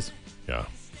sure is. Yeah.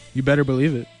 You better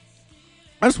believe it.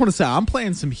 I just want to say, I'm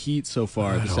playing some heat so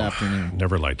far this afternoon.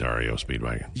 Never liked REO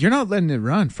Speedwagon. You're not letting it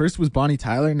run. First was Bonnie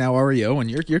Tyler, now REO, and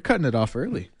you're cutting it off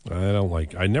early.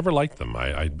 I never liked them.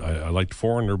 I liked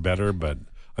Foreigner better, but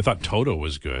I thought Toto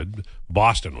was good.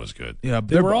 Boston was good. Yeah,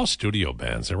 they were all studio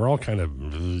bands. They were all kind of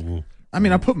I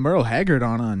mean, I put Merle Haggard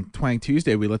on Twang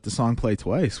Tuesday. We let the song play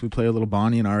twice. We play a little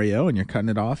Bonnie and REO, and you're cutting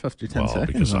it off after 10 seconds.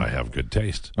 Because I have good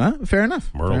taste. Fair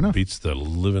enough. Merle beats the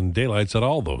living daylights at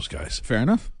all those guys. Fair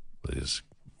enough. His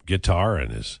guitar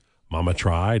and his Mama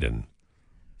Tried and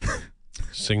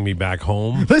Sing Me Back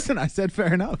Home. Listen, I said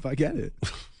fair enough. I get it.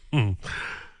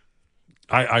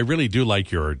 I really do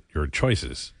like your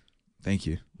choices. Thank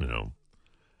you. You know,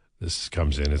 this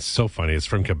comes in. It's so funny. It's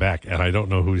from Quebec, and I don't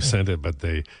know who sent it, but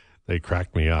they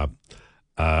cracked me up.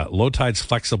 Lowetide's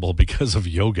flexible because of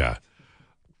yoga.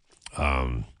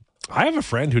 I have a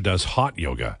friend who does hot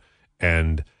yoga,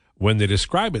 and when they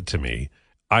describe it to me,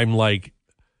 I'm like,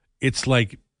 it's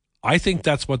like, I think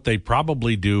that's what they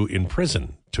probably do in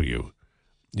prison to you.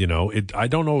 You know, I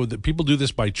don't know that people do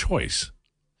this by choice.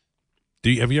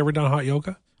 Have you ever done hot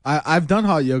yoga? I've done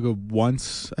hot yoga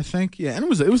once, I think. Yeah, and it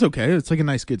was okay. It's like a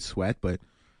nice good sweat, but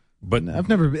I've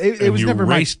never. It was never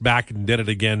raced back and did it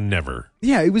again. Never.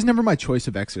 Yeah, it was never my choice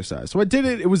of exercise. So I did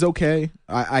it. It was okay.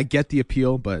 I get the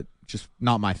appeal, but just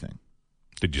not my thing.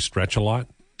 Did you stretch a lot?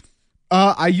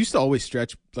 I used to always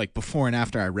stretch like before and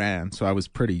after I ran, so I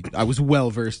was well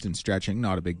versed in stretching.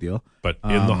 Not a big deal. But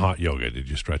in the hot yoga, did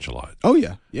you stretch a lot? Oh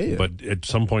yeah. But at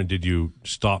some point, did you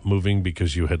stop moving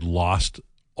because you had lost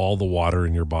all the water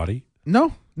in your body?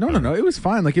 No. It was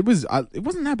fine. Like it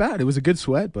wasn't that bad. It was a good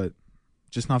sweat, but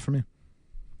just not for me.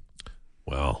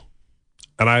 Well,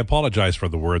 and I apologize for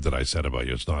the word that I said about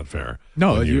you. It's not fair.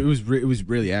 No, it was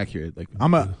really accurate. Like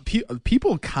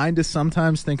people kind of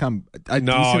sometimes think I'm a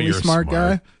decently smart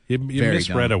guy. You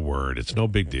misread a word. It's no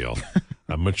big deal.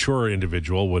 A mature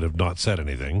individual would have not said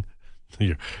anything.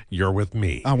 You're with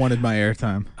me. I wanted my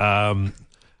airtime.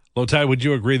 Lowetide, would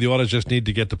you agree the Oilers just need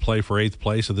to get to play for 8th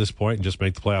place at this point and just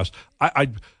make the playoffs?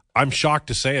 I'm shocked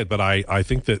to say it, but I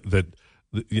think that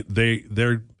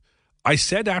they're. I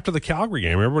said after the Calgary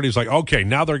game, everybody's like, okay,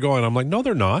 now they're going. I'm like, no,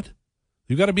 they're not.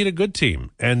 You've got to beat a good team.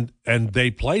 And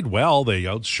they played well. They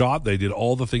outshot. They did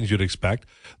all the things you'd expect.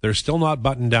 They're still not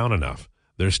buttoned down enough.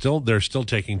 They're still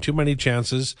taking too many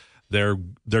chances. They're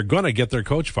going to get their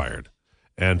coach fired.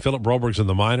 And Philip Broberg's in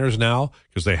the minors now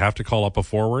because they have to call up a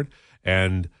forward.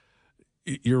 And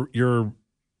you're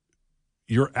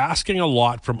asking a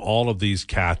lot from all of these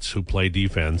cats who play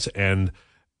defense, and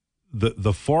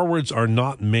the forwards are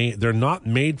not made. They're not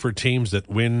made for teams that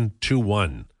win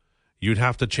 2-1. You'd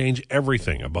have to change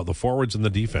everything about the forwards and the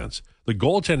defense. The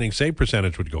goaltending save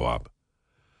percentage would go up,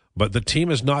 but the team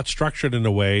is not structured in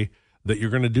a way that you're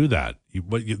going to do that.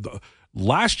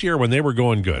 Last year when they were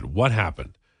going good, what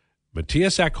happened?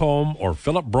 Matthias Ekholm or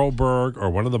Philip Broberg or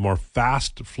one of the more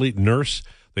fast fleet Nurse,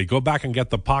 they'd go back and get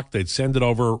the puck. They'd send it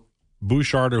over.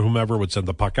 Bouchard or whomever would send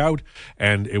the puck out,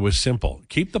 and it was simple.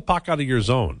 Keep the puck out of your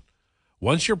zone.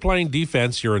 Once you're playing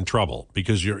defense, you're in trouble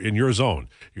because you're in your zone.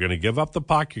 You're going to give up the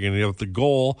puck. You're going to give up the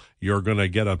goal. You're going to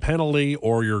get a penalty,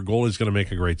 or your goalie's going to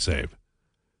make a great save.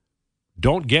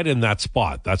 Don't get in that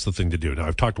spot. That's the thing to do. Now,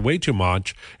 I've talked way too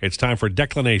much. It's time for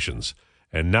declinations.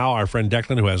 And now our friend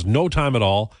Declan, who has no time at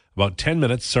all, about 10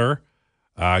 minutes, sir.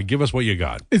 Give us what you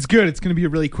got. It's good. It's going to be a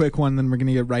really quick one. Then we're going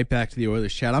to get right back to the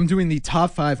Oilers chat. I'm doing the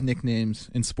top 5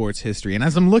 nicknames in sports history. And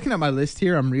as I'm looking at my list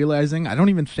here, I'm realizing I don't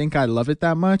even think I love it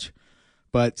that much.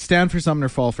 But stand for something or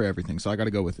fall for everything. So I got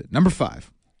to go with it. Number 5,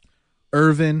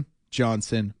 Irvin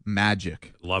Johnson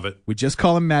Magic. Love it. We just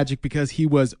call him Magic because he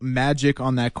was magic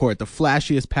on that court. The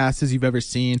flashiest passes you've ever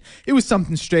seen. It was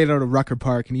something straight out of Rucker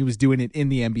Park, and he was doing it in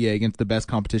the NBA against the best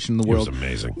competition in the world. He was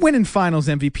amazing. Winning finals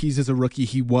MVPs as a rookie.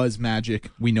 He was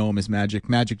Magic. We know him as Magic.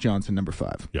 Magic Johnson, number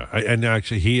 5. Yeah, and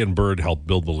actually he and Bird helped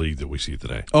build the league that we see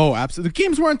today. Oh, absolutely. The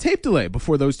games were on tape delay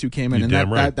before those two came in. You're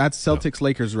damn right. That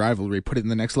Celtics-Lakers rivalry put it in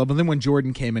the next level. Then when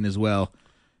Jordan came in as well,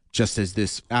 just as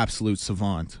this absolute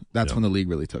savant, that's when the league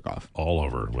really took off. All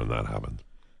over when that happened.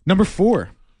 Number 4,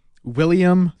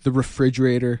 William the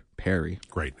Refrigerator Perry.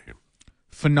 Great name.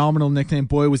 Phenomenal nickname.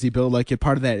 Boy, was he built like it.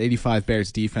 Part of that 85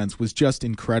 Bears defense was just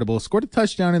incredible. Scored a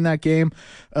touchdown in that game.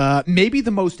 Maybe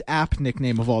the most apt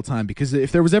nickname of all time, because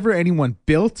if there was ever anyone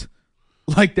built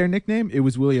like their nickname, it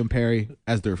was William Perry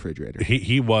as the Refrigerator.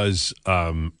 He was,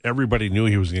 everybody knew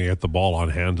he was going to get the ball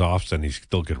on handoffs, and he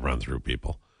still could run through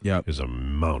people. Yep. He's a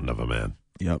mountain of a man.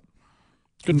 Yep.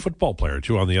 Good football player,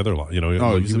 too, on the other line. You know,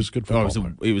 he was a good football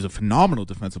player. He was a phenomenal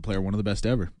defensive player, one of the best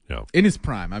ever. Yeah. In his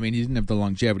prime. I mean, he didn't have the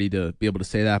longevity to be able to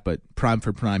say that, but prime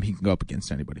for prime, he can go up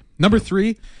against anybody. Number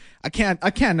 3, I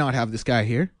can't not have this guy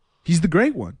here. He's the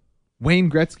great one. Wayne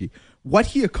Gretzky. What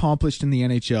he accomplished in the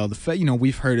NHL,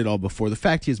 we've heard it all before. The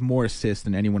fact he has more assists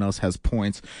than anyone else has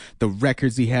points, the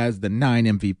records he has, the 9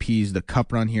 MVPs, the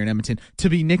cup run here in Edmonton, to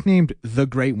be nicknamed the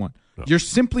Great One. You're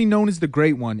simply known as the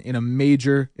great one in a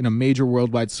major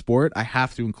worldwide sport. I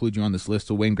have to include you on this list.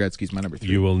 So Wayne Gretzky's my number 3.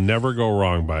 You will never go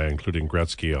wrong by including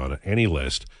Gretzky on any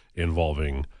list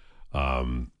involving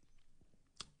Gretzky.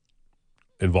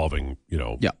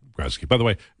 By the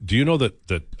way, do you know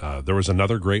that there was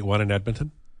another great one in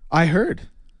Edmonton? I heard.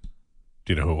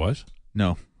 Do you know who it was?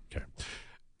 No. Okay.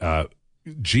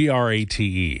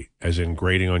 GRATE, as in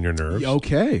grating on your nerves.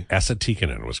 Okay. Esa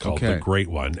Tikkanen was called the great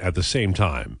one at the same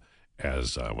time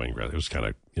as Wayne Gretzky. It was kind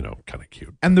of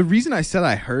cute. And the reason I said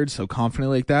I heard so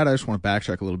confidently like that, I just want to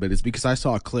backtrack a little bit, is because I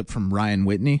saw a clip from Ryan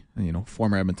Whitney,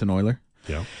 former Edmonton Oiler.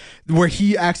 Yeah. Where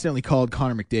he accidentally called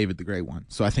Connor McDavid the great one.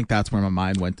 So I think that's where my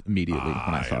mind went immediately when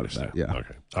I thought understand. of that. Yeah.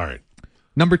 Okay. All right.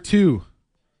 Number 2.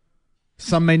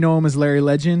 Some may know him as Larry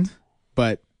Legend,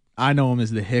 but I know him as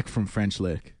the Hick from French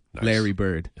Lick. Nice. Larry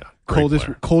Bird. Yeah,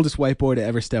 coldest white boy to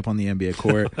ever step on the NBA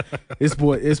court.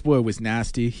 This boy was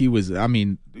nasty. He was,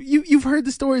 you've heard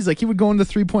the stories. Like, he would go into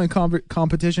the 3-point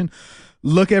competition,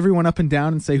 look everyone up and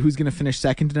down and say who's going to finish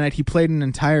second tonight. He played an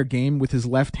entire game with his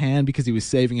left hand because he was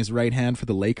saving his right hand for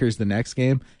the Lakers the next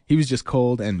game. He was just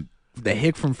cold. And the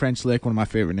Hick from French Lick, one of my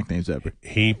favorite nicknames ever.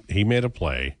 He made a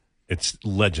play. It's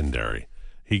legendary.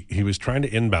 He was trying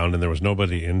to inbound and there was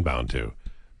nobody inbound to.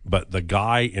 But the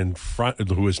guy in front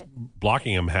who was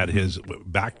blocking him had his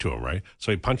back to him, right?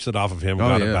 So he punched it off of him,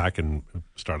 got it back, and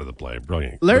started the play.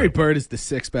 Brilliant. Larry Bird is the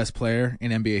 6th best player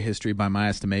in NBA history by my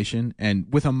estimation. And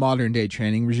with a modern-day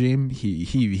training regime,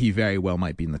 he very well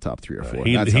might be in the top 3 or 4.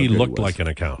 He looked like an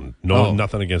accountant.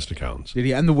 Nothing against accountants. Did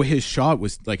he? And the way his shot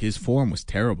was, like, his form was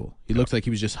terrible. He looked like he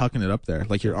was just hucking it up there,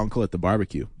 like your uncle at the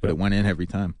barbecue. But it went in every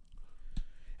time.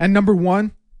 And number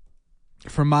 1,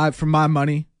 for my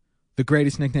money, the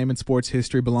greatest nickname in sports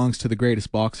history belongs to the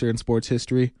greatest boxer in sports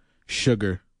history,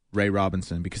 Sugar Ray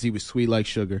Robinson, because he was sweet like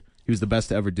sugar. He was the best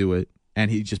to ever do it,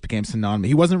 and he just became synonymous.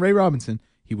 He wasn't Ray Robinson.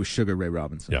 He was Sugar Ray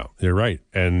Robinson. Yeah, you're right.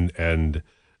 And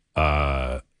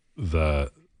the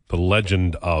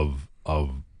legend of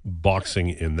boxing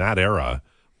in that era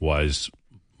was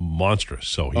monstrous.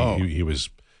 So he was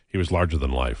larger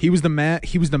than life. He was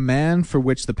the man for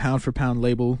which the pound for pound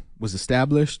label was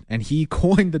established, and he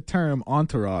coined the term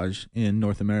entourage in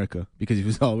North America because he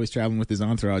was always traveling with his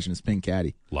entourage in his pink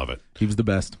caddy. Love it. He was the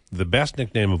best. The best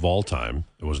nickname of all time,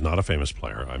 it was not a famous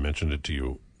player. I mentioned it to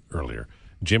you earlier.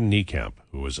 Jim Niekamp,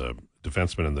 who was a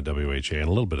defenseman in the WHA and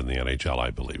a little bit in the NHL, I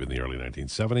believe, in the early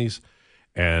 1970s.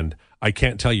 And I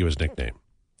can't tell you his nickname,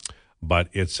 but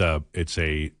it's a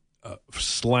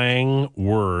slang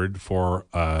word for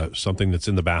something that's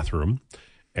in the bathroom,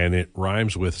 and it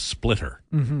rhymes with splitter.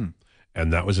 Mm-hmm.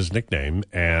 And that was his nickname,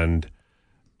 and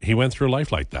he went through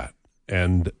life like that.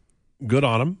 And good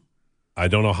on him. I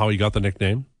don't know how he got the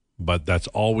nickname, but that's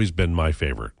always been my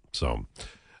favorite. So,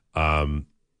 a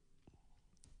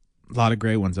lot of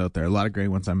great ones out there. A lot of great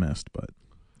ones I missed, but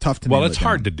tough to. Well, it's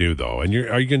hard to do though. And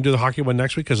are you going to do the hockey one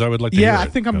next week? Because I would like to. Yeah, I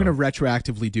think I'm going to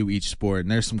retroactively do each sport,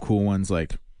 and there's some cool ones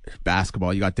like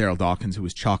basketball. You got Daryl Dawkins, who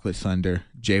was Chocolate Thunder.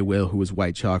 Jay Will, who was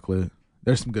White Chocolate.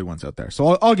 There's some good ones out there.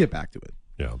 So I'll get back to it.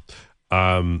 Yeah.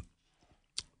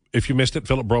 If you missed it,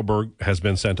 Philip Broberg has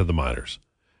been sent to the minors,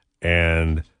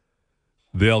 and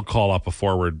they'll call up a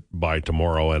forward by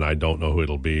tomorrow, and I don't know who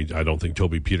it'll be. I don't think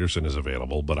Toby Peterson is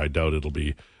available, but I doubt it'll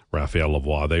be Raphael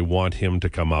Lavoie. They want him to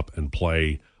come up and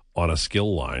play on a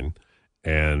skill line,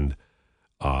 and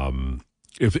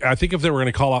if they were going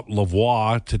to call up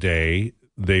Lavoie today,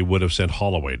 they would have sent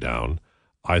Holloway down.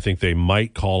 I think they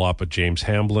might call up a James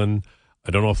Hamblin.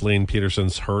 I don't know if Lane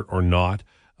Peterson's hurt or not.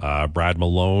 Brad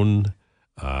Malone.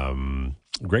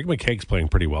 Greg McKaig's playing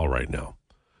pretty well right now.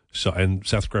 So, and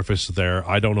Seth Griffith's there.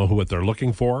 I don't know what they're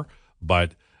looking for,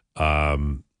 but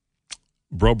Broberg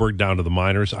down to the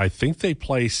minors. I think they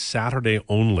play Saturday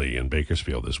only in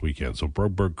Bakersfield this weekend, so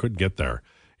Broberg could get there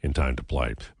in time to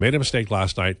play. Made a mistake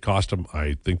last night, cost him.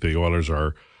 I think the Oilers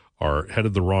are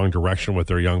headed the wrong direction with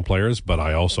their young players, but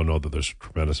I also know that there's a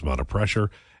tremendous amount of pressure,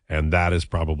 and that is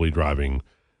probably driving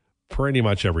pretty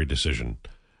much every decision.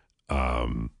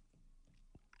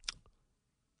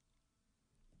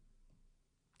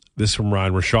 This from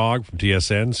Ryan Rashog from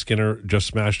TSN. Skinner just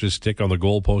smashed his stick on the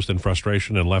goalpost in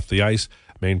frustration and left the ice.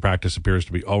 Main practice appears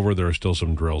to be over. There are still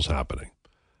some drills happening.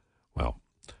 Well,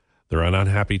 they're an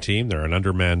unhappy team. They're an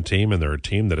undermanned team, and they're a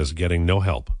team that is getting no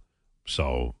help.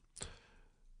 So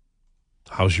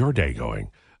how's your day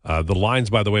going? The lines,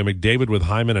 by the way, McDavid with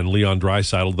Hyman and Leon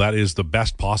Draisaitl, that is the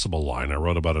best possible line. I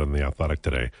wrote about it in The Athletic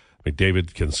today.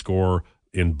 McDavid can score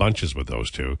in bunches with those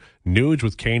two. Nuge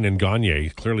with Kane and Gagner,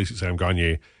 clearly Sam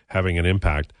Gagner having an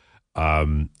impact.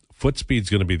 Foot speed's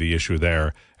going to be the issue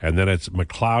there. And then it's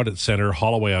McLeod at center,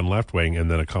 Holloway on left wing, and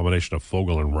then a combination of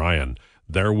Fogle and Ryan.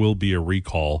 There will be a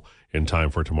recall in time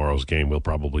for tomorrow's game. We'll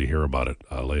probably hear about it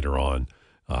later on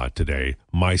today.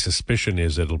 My suspicion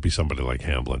is it'll be somebody like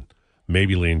Hamblin.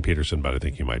 Maybe Lane Peterson, but I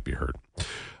think he might be hurt.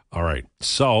 All right.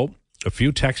 So a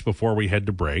few texts before we head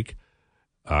to break.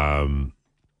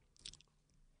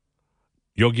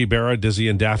 Yogi Berra, Dizzy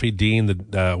and Daffy, Dean,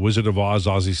 the Wizard of Oz,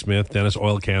 Ozzie Smith, Dennis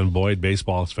Oil Can Boyd.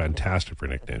 Baseball is fantastic for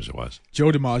nicknames. It was.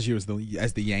 Joe DiMaggio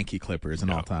as the Yankee Clipper is an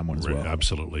all-time one as well.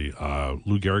 Absolutely.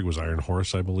 Lou Gehrig was Iron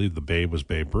Horse, I believe. The Babe was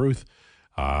Babe Ruth.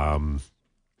 There's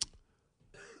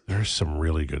some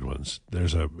really good ones.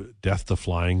 There's a Death to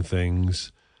Flying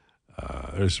Things.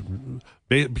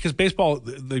 Because baseball,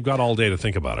 they've got all day to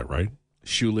think about it, right?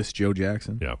 Shoeless Joe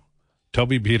Jackson. Yeah.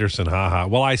 Toby Peterson, haha.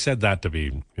 Well, I said that to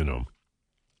be,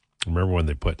 remember when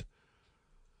they put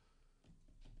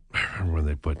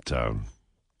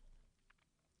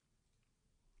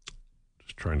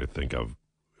just trying to think of,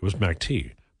 it was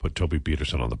MacT put Toby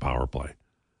Peterson on the power play.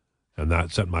 And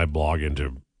that sent my blog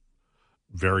into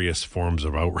various forms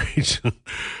of outrage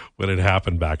when it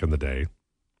happened back in the day.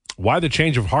 Why the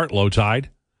change of heart, Lowetide?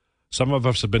 Some of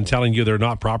us have been telling you they're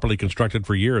not properly constructed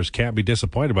for years. Can't be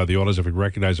disappointed by the Oilers if we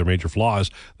recognize their major flaws.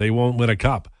 They won't win a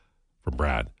cup. From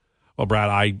Brad. Well,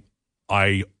 Brad,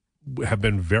 I have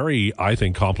been very, I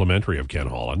think, complimentary of Ken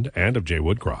Holland and of Jay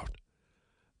Woodcroft.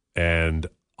 And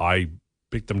I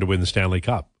picked them to win the Stanley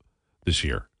Cup this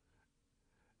year.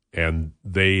 And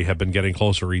they have been getting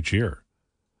closer each year.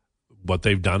 What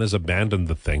they've done is abandoned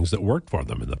the things that worked for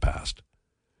them in the past.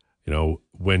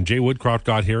 When Jay Woodcroft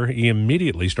got here, he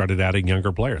immediately started adding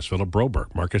younger players. Philip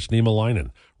Broberg, Marcus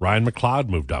Niemelainen, Ryan McLeod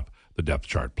moved up the depth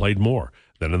chart, played more.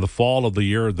 Then in the fall of the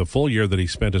year, the full year that he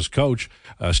spent as coach,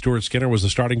 Stuart Skinner was the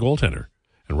starting goaltender.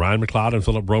 And Ryan McLeod and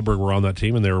Philip Broberg were on that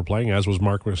team, and they were playing, as was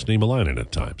Marcus Niemelainen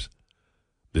at times.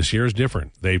 This year is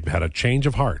different. They've had a change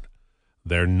of heart.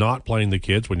 They're not playing the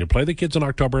kids. When you play the kids in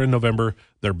October and November,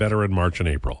 they're better in March and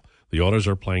April. The Oilers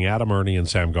are playing Adam Ernie and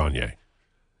Sam Gagner.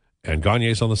 And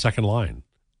Gagner's on the second line.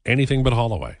 Anything but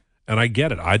Holloway. And I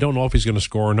get it. I don't know if he's going to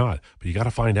score or not, but you got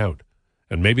to find out.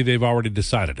 And maybe they've already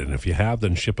decided. And if you have,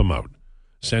 then ship him out.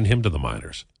 Send him to the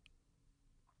minors.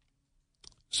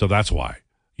 So that's why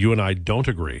you and I don't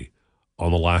agree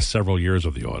on the last several years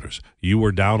of the Oilers. You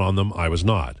were down on them. I was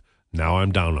not. Now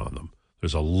I'm down on them.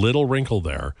 There's a little wrinkle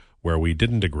there where we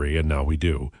didn't agree, and now we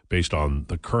do, based on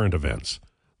the current events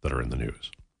that are in the news.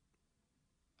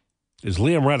 Is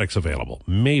Liam Reddick's available?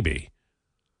 Maybe.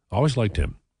 Always liked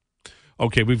him.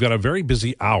 Okay, we've got a very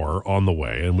busy hour on the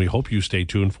way, and we hope you stay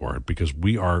tuned for it because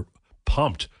we are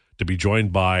pumped to be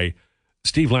joined by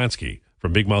Steve Lansky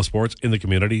from Big Mouth Sports in the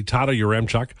community, Tata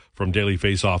Yaremchuk from Daily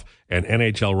Faceoff, and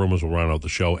NHL Rumors will run out the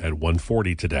show at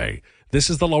 1:40 today. This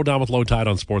is the Lowdown with Lowetide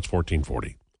on Sports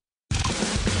 1440.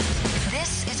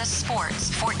 This is a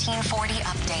Sports 1440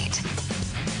 update.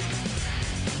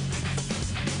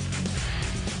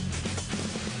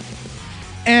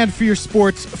 And for your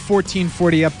Sports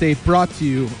 1440 update, brought to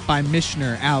you by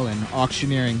Mishner Allen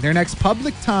Auctioneering. Their next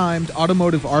public timed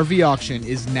automotive RV auction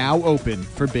is now open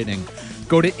for bidding.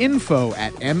 Go to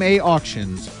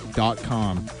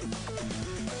info@maauctions.com.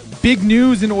 Big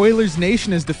news in Oilers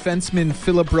Nation as defenseman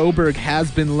Philip Broberg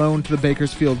has been loaned to the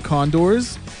Bakersfield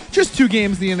Condors. Just 2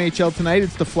 games in the NHL tonight.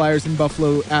 It's the Flyers in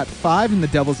Buffalo at 5 and the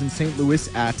Devils in St. Louis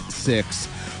at 6.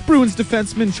 Bruins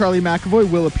defenseman Charlie McAvoy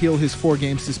will appeal his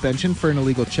 4-game suspension for an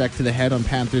illegal check to the head on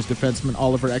Panthers defenseman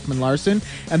Oliver Ekman-Larsson.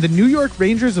 And the New York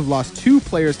Rangers have lost 2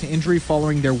 players to injury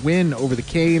following their win over the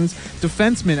Canes,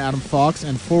 defenseman Adam Fox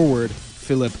and forward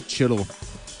Philip Chittle.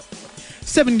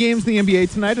 7 games in the NBA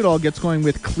tonight. It all gets going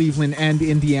with Cleveland and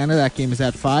Indiana. That game is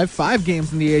at 5. 5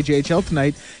 games in the AJHL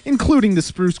tonight, including the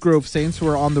Spruce Grove Saints, who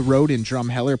are on the road in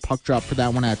Drumheller. Puck drop for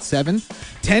that one at 7.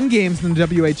 10 games in the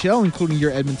WHL, including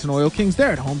your Edmonton Oil Kings.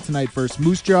 They're at home tonight versus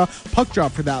Moose Jaw. Puck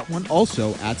drop for that one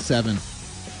also at 7.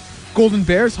 Golden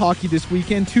Bears hockey this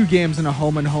weekend. 2 games in a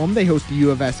home and home. They host the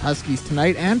U of S Huskies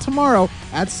tonight and tomorrow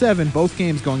at 7. Both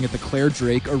games going at the Claire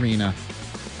Drake Arena.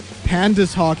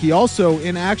 Pandas hockey also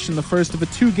in action, the first of a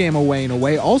 2-game away and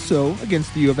away, also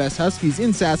against the U of S Huskies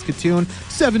in Saskatoon,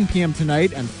 7 p.m.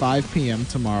 tonight and 5 p.m.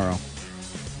 tomorrow.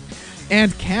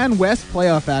 And Can West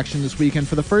playoff action this weekend.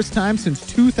 For the first time since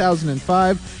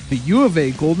 2005, the U of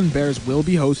A Golden Bears will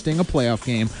be hosting a playoff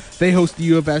game. They host the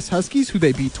U of S Huskies, who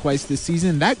they beat twice this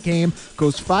season. That game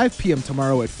goes 5 p.m.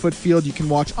 tomorrow at Footfield. You can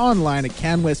watch online at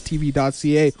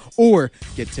canwesttv.ca or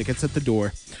get tickets at the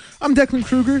door. I'm Declan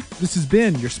Kruger. This has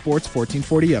been your Sports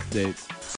 1440 Update.